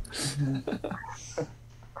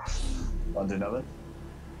 Want to do another?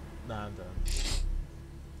 Nah, I'm done.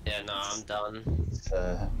 Yeah, no, I'm done.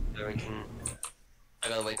 Sir. So we can... I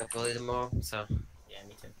gotta wake up early tomorrow, so... Yeah,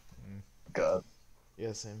 me too. God.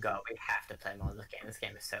 Yeah, same. God, we have to play more of this game. This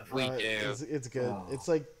game is so fun. We do. It's good. Oh. It's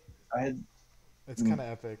like, I had it's kind of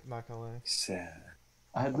epic, not gonna lie. Sad.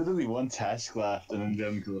 I had literally one task left, and then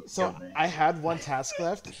them So killed me. I had one task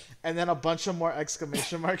left, and then a bunch of more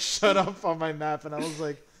exclamation marks showed up on my map, and I was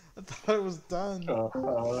like, I thought it was done.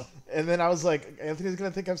 And then I was like, Anthony's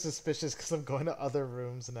gonna think I'm suspicious because I'm going to other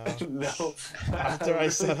rooms now. No. After I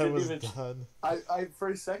said I was didn't even- done. I for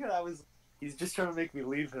a second I was. He's just trying to make me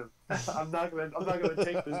leave him. I'm not gonna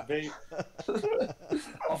take this bait.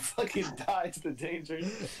 I'll fucking die to the danger.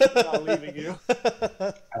 I'm not leaving you.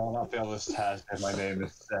 I will not fail this task, and my name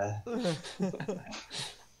is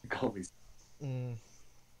Call me. Mm.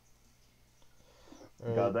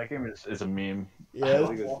 God, that game is a meme. Yeah,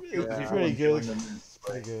 think it's yeah. pretty good. Killing them It's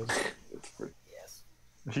pretty good. It's pretty. Yes.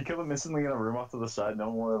 If you kill them instantly in a room off to the side, no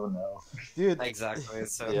one will ever know. Dude, Exactly,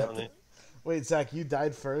 it's so Yeah. funny. wait, Zach, you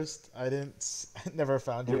died first? I never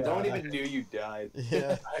found you. Yeah. No one even knew you died.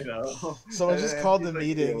 Yeah. I know. Someone just And called the he's like,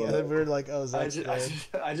 meeting, "Yeah, and then we were like, oh, Zach's dead.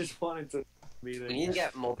 I just wanted to meet We him. need to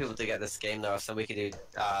get more people to get this game, though, so we could do,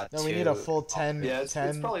 No, we need a full 10, Yeah, it's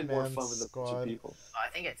 10 probably more man fun with a bunch of squad. people. I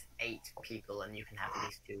think it's 8 people, and you can have at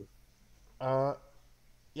least 2.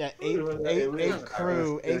 Yeah, It was- eight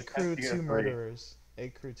crew, it was 8 crew, 10 to 2 3. murderers.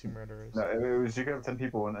 8 crew, 2 murderers. No, it was you could have 10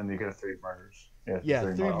 people and you could have 3 murders. Yeah,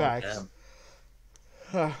 3 murders. max.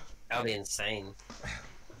 That would be insane.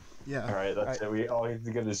 Yeah. Alright, that's it. We all we have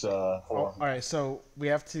to get is 4. Oh, alright, so we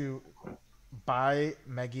have to buy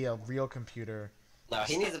Meggie a real computer, No,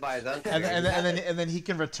 he needs to buy his own. and then he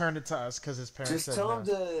can return it to us because his parents Just said tell no. him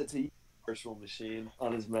to use a virtual machine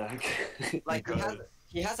on his Mac. Like,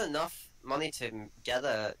 he has enough money to get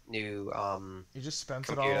a new, He just spent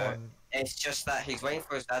it all computer. on. It's just that he's waiting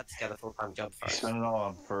for his dad to get a full-time job first. Spend it all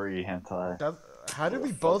on furry hentai. How did What we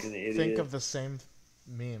a both fucking think idiot. of the same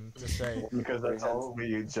meme to say? Because that's all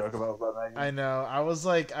we joke about Maggie. I know. I was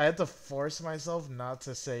like, I had to force myself not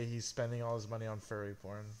to say he's spending all his money on furry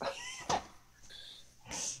porn.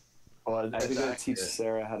 Well, I think I teach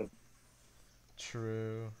Sarah how to.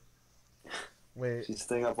 True. Wait. She's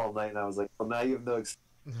staying up all night, and I was like, "Well, now you have no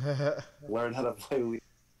learn how to play League."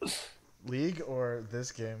 League or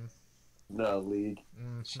this game? No, League.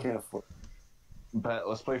 She Mhm. can't afford. Bet,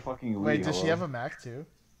 let's play fucking League. Wait, does she have a Mac too?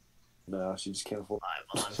 No, she just can't afford.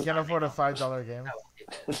 She can't afford a $5 game.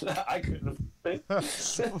 I couldn't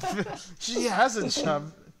afford it. She has a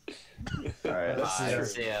chub. Alright, Let's see her.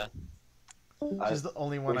 See ya. She's the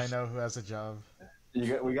only one I know who has a job.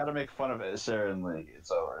 we gotta make fun of it, Sarah and League.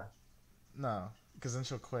 It's over. No, because then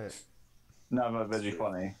she'll quit. No, but it'd be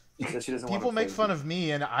funny. Because she doesn't People want to make fun of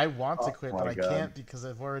me, and I want to Oh quit, my but I God. can't because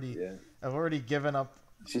I've already Yeah. given up.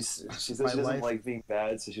 She says she My doesn't life. like being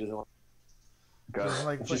bad, so she doesn't want. Good.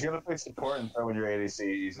 Like, She's gonna play support and throw in your ADC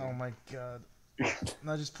easy. Oh my god!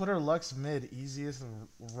 No, just put her Lux mid, easiest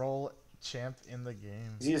role champ in the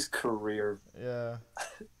game. His career. Yeah,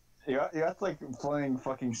 You got like playing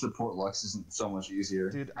fucking support Lux isn't so much easier.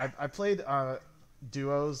 dude, I played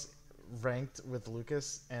duos ranked with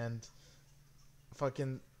Lucas, and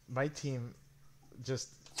fucking my team just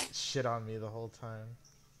shit on me the whole time.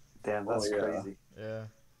 Damn, that's Oh, yeah. crazy. Yeah,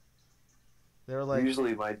 they were like,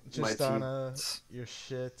 Usually my team. Justana, you're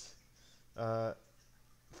shit.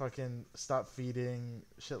 Fucking stop feeding,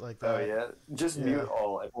 shit like that. Oh yeah, just Yeah. mute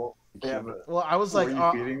all. Yeah, but Well, I was like, were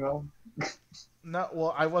you beating them? no,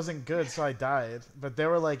 well, I wasn't good, so I died. But they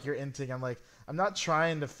were like, "You're inting." I'm like, I'm not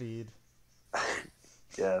trying to feed.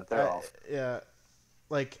 Yeah, they're off. Yeah,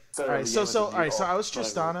 like, So all right, the so game is all right, so off, I was whatever.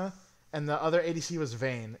 Tristana, and the other ADC was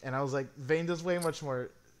Vayne, and I was like, Vayne does way much more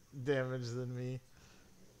damage than me.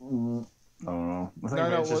 I don't know. I think No,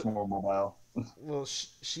 Vayne's just what- more mobile. Well,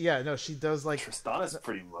 she does like Tristana's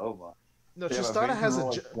pretty low, man. no. Yeah, but Tristana Vayne has can a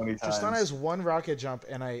roll, like, 20 Tristana times. has one rocket jump,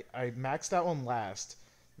 and I maxed that one last.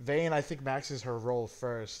 Vayne, I think, maxes her roll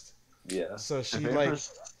first, Yeah. so she If Vayne like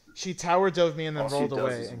press- she tower dove me and then All she rolled does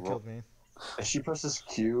away is and roll. killed me. if she presses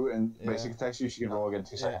Q and Yeah. basic attacks you, she can roll again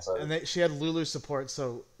 2 Yeah, seconds later. and she had Lulu support,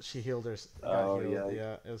 so she healed her. Got Oh, healed.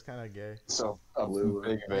 yeah. It was kind of gay. So a Blue.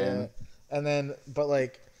 big Yeah. Vayne. And then, but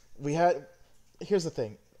like, we had. Here's the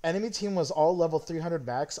thing: enemy team was all level 300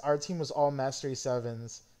 max. Our team was all mastery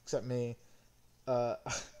 7s, except me.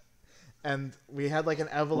 And we had like an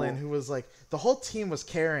Evelyn who was like the whole team was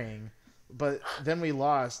carrying, but then we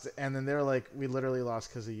lost, and then they were like, we literally lost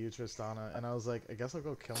because of you, Tristana. And I was like, I guess I'll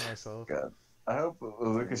go kill myself. God. I hope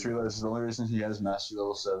Lucas realizes the only reason he has Master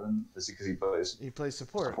Level 7 is because he plays He plays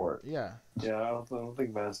support. Support. Yeah, Yeah, I don't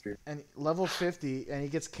think Mastery. and level 50, and he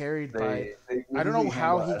gets carried by. they I don't know usually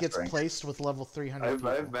how handle he S gets ranks. placed with level 300 I have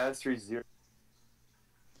people. Mastery 0.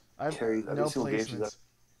 I've carried every no single game she's placements.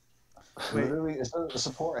 Wait. Literally, the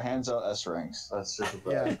support hands out S ranks. That's just a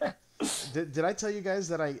Yeah. Did I tell you guys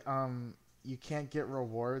that you can't get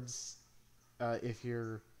rewards if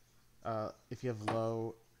you have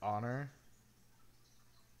low honor?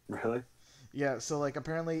 Really? Yeah, so like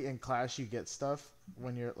apparently in Clash you get stuff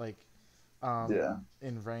when you're like Yeah.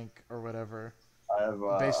 in rank or whatever. I have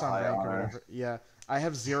Based on high rank honor. or whatever. Yeah. I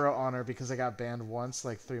have 0 honor because I got banned once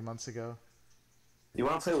like 3 months ago. You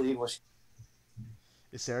want to play League?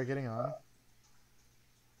 Is Sarah getting on?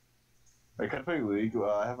 I could play League.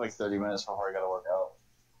 I have like 30 minutes before I gotta work out.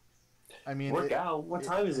 I mean, Work out? What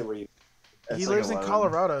time is it where you... he It's like lives in 11.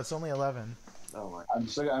 Colorado. It's only 11. Oh my... I'm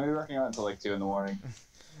gonna be working out until like 2 in the morning.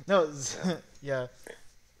 No, yeah.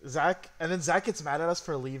 Zach, and then Zach gets mad at us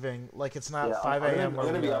for leaving. Like it's not 5 a.m. I'm where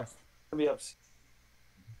gonna we be are. up. I'm gonna be up.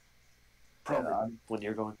 Probably I'm- when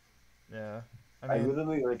you're going. Yeah. I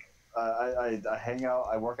literally like I hang out.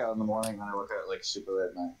 I work out in the morning, and I work out like super late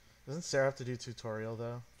at night. Doesn't Sarah have to do tutorial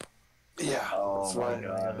though? Yeah. Oh that's my why.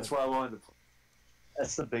 God. That's why I wanted to.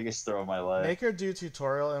 That's the biggest throw of my life. Make her do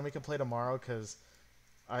tutorial and we can play tomorrow because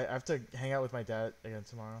I have to hang out with my dad again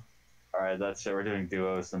tomorrow. All right, that's it. We're doing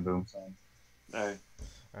duos and boom sounds. All right.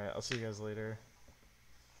 All right, I'll see you guys later.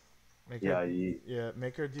 Make Yeah, her,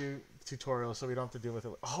 make her do tutorial so we don't have to deal with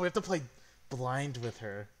it. Oh, we have to play blind with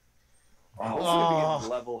her. Hopefully Oh. we get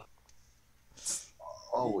level.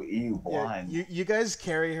 Oh, you Yeah, blind. you guys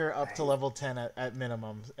carry her up to level 10 at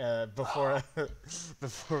minimum before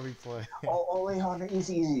before we play. Oh, wait, hold on.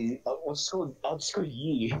 Easy. I'll just go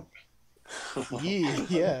Yi.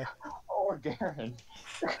 Yeah. Or Garen.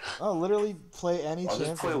 Oh, literally play any I'll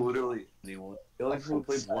just play champion. literally anyone. The only people who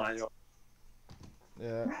play blind.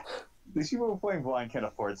 Yeah. These people who are playing blind can't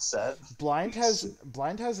afford set. Blind has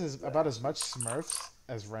about as much Smurfs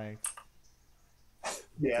as ranked.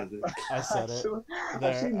 Yeah. I said it. I've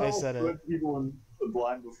There, seen I level said it. 20 people in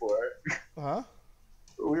blind before. Huh?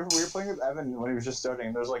 We were playing with Evan when he was just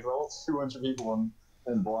starting. There's like level 200 people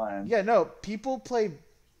in blind. Yeah, no, people play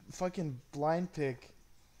fucking blind pick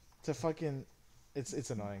to fucking. It's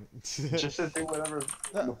annoying. Just to do whatever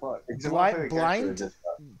the fuck. Because they Blind- wanna play the character blind- they just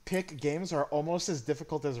got. Pick games are almost as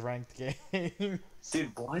difficult as ranked games.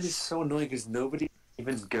 Dude, blind is so annoying because nobody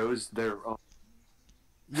even goes their own.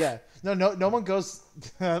 Yeah, no one goes.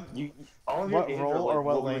 You all of What your games role are like or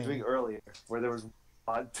what what we lane? were doing earlier, where there was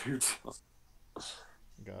odd two.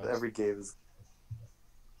 God. Every game is.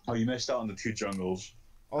 Oh, you missed out on the 2 jungles.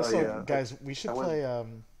 Also, yeah. guys, we should I went- play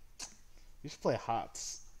we should play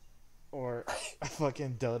HOTS or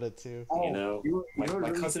fucking Dota 2. You know, my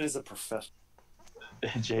really- cousin is a professional.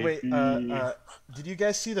 JP. Wait, did you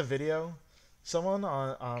guys see the video? Someone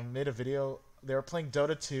on made a video. They were playing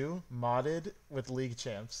Dota 2 modded with League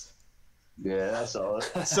champs. Yeah, I saw it.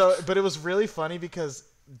 So, but it was really funny because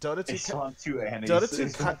Dota 2 It's on two Annies. Dota 2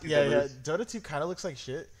 It's on two yeah, others. Dota 2 kind of looks like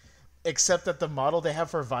shit, except that the model they have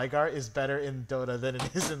for Vygar is better in Dota than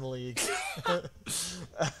it is in League.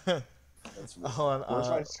 Hold on, Where's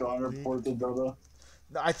my scoring League- report to Dota?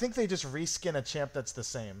 I think they just reskin a champ that's the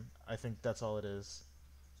same. I think that's all it is.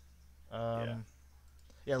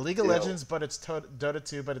 Yeah, League of Yeah. Legends, but it's Dota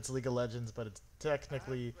 2, but it's League of Legends, but it's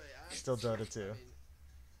technically still Dota 2.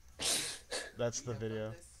 That's the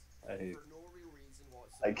video.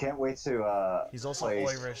 I can't wait to He's also play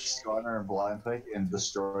Irish. Skarner and Blind Pick and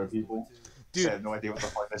destroy people. Dude. I have no idea what the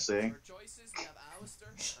fuck they're saying.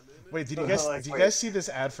 Wait, did you Like, guys wait. see this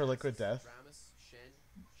ad for Liquid Death?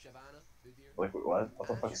 Liquid what? What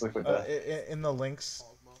the fuck is Liquid Uh, Death? in the links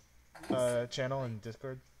channel in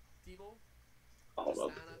Discord. Hold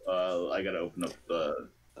up. I gotta open up the.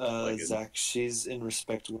 Like it. Zach, she's in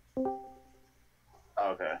respect. Oh,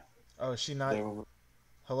 okay. Oh, is she not? There.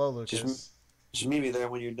 Hello, Lucas. Just meet me there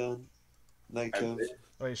when you're done. Night, Kev.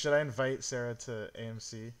 Wait, should I invite Sarah to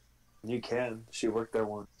AMC? You can. She worked there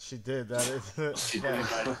once. She did. That is. She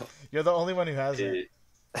yeah. did. You're the only one who has it.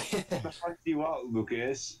 What the fuck do you want,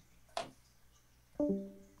 Lucas?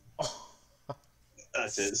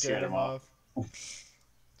 That's it. Scared him off.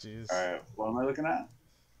 Jeez. Alright, what am I looking at?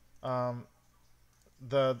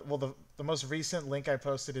 The most recent link I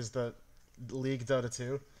posted is the League Dota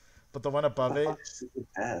 2, but the one above it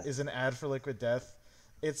is an ad for Liquid Death.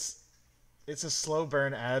 It's a slow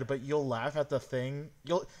burn ad, but you'll laugh at the thing.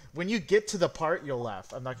 When you get to the part, you'll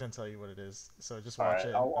laugh. I'm not gonna tell you what it is, so just watch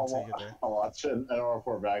it until you get there. I'll watch it and I'll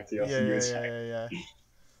report back to you. Yeah.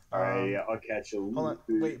 Alright, yeah, I'll catch you. Hold on,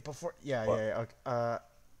 wait, before, yeah. Okay.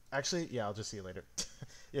 Actually, yeah, I'll just see you later.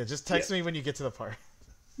 Yeah, just text me when you get to the part.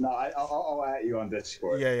 No, I'll at you on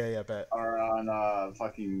Discord. Yeah, bet. Or on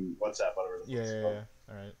fucking WhatsApp, whatever. Yeah.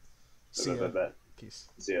 All right. See ya. Bet. Peace.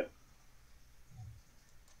 See ya.